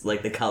 and his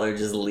like the color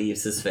just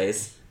leaves his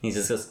face. He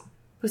just goes,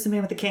 "Who's the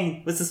man with the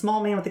cane? Who's the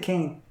small man with the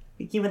cane?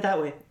 He went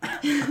that way."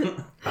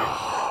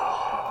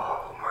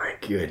 Oh my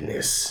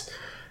goodness.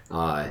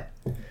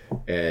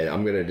 And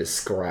I'm gonna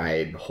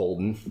describe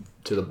Holden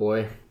to the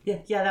boy. Yeah,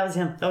 that was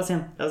him. That was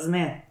the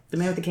man. The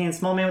man with the cane,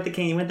 small man with the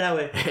cane. He went that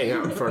way. Hang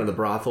out in front of the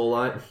brothel a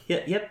lot.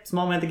 Yep,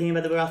 small man with the cane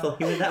by the brothel.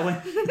 He went that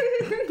way.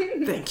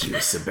 Thank you,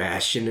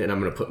 Sebastian. And I'm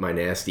gonna put my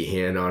nasty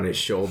hand on his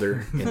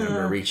shoulder, and I'm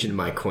gonna reach into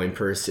my coin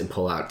purse and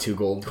pull out 2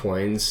 gold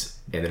coins,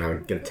 and then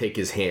I'm gonna take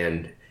his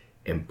hand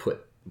and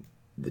put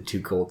the 2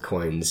 gold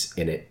coins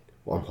in it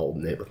while I'm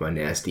holding it with my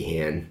nasty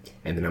hand,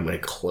 and then I'm going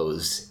to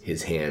close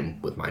his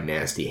hand with my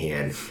nasty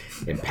hand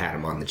and pat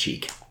him on the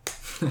cheek.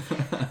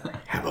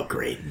 Have a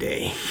great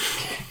day.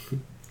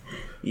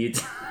 Do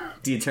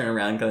you turn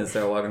around and kind of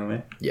start walking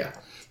away? Yeah.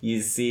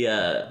 You see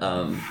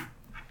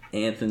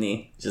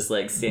Anthony just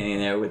like standing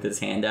there with his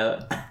hand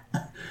out,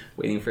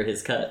 waiting for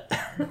his cut.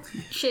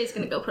 Shay's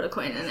gonna go put a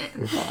coin in it.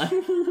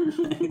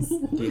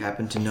 Do you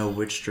happen to know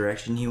which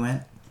direction he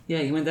went? Yeah,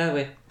 he went that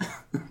way.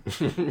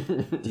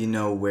 Do you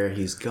know where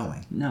he's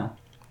going? No.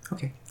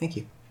 Okay, thank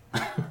you.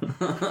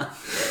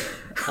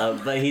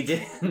 But he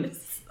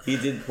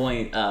did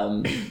point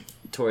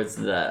towards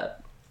the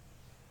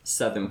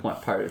southern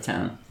part of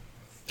town.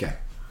 Okay.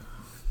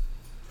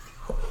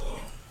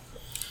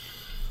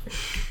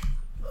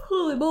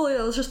 Holy moly,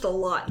 that was just a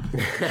lot.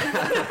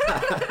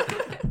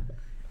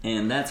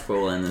 And that's where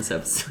we'll end this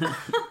episode.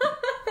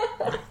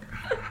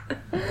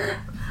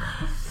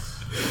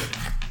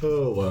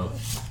 Oh, wow.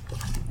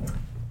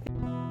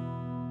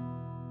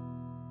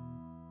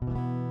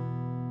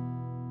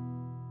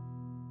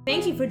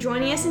 Thank you for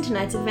joining us in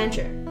tonight's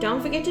adventure.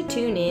 Don't forget to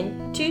tune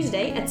in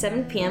Tuesday at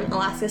 7 p.m.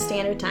 Alaska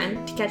Standard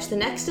Time to catch the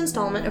next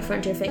installment of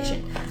Frontier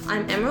Fiction.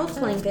 I'm Emerald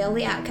playing Vale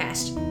the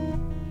Outcast.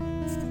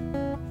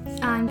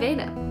 I'm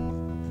Veda,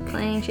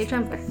 playing Shay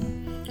Trembler.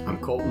 I'm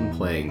Colton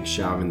playing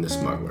Shavin the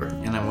Smuggler.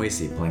 And I'm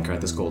Wasey, playing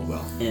Karthus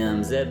Goldwell. And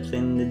I'm Zed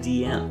playing the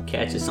DM.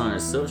 Catch us on our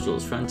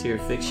socials, Frontier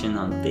Fiction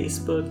on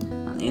Facebook,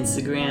 on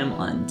Instagram,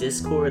 on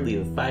Discord.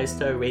 Leave a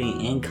 5-star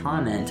rating and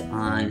comment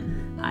on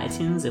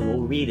iTunes, and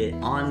we'll read it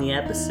on the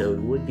episode.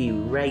 Would be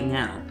right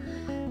now,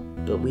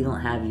 but we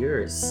don't have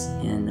yours,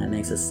 and that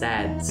makes us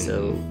sad.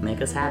 So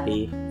make us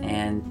happy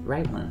and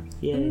write one.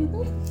 Yay!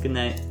 Good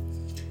night.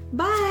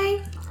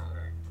 Bye!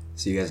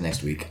 See you guys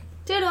next week.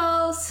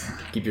 Doodles!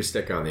 Keep your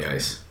stick on the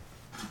ice.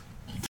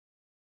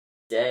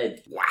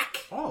 Dead. Wow.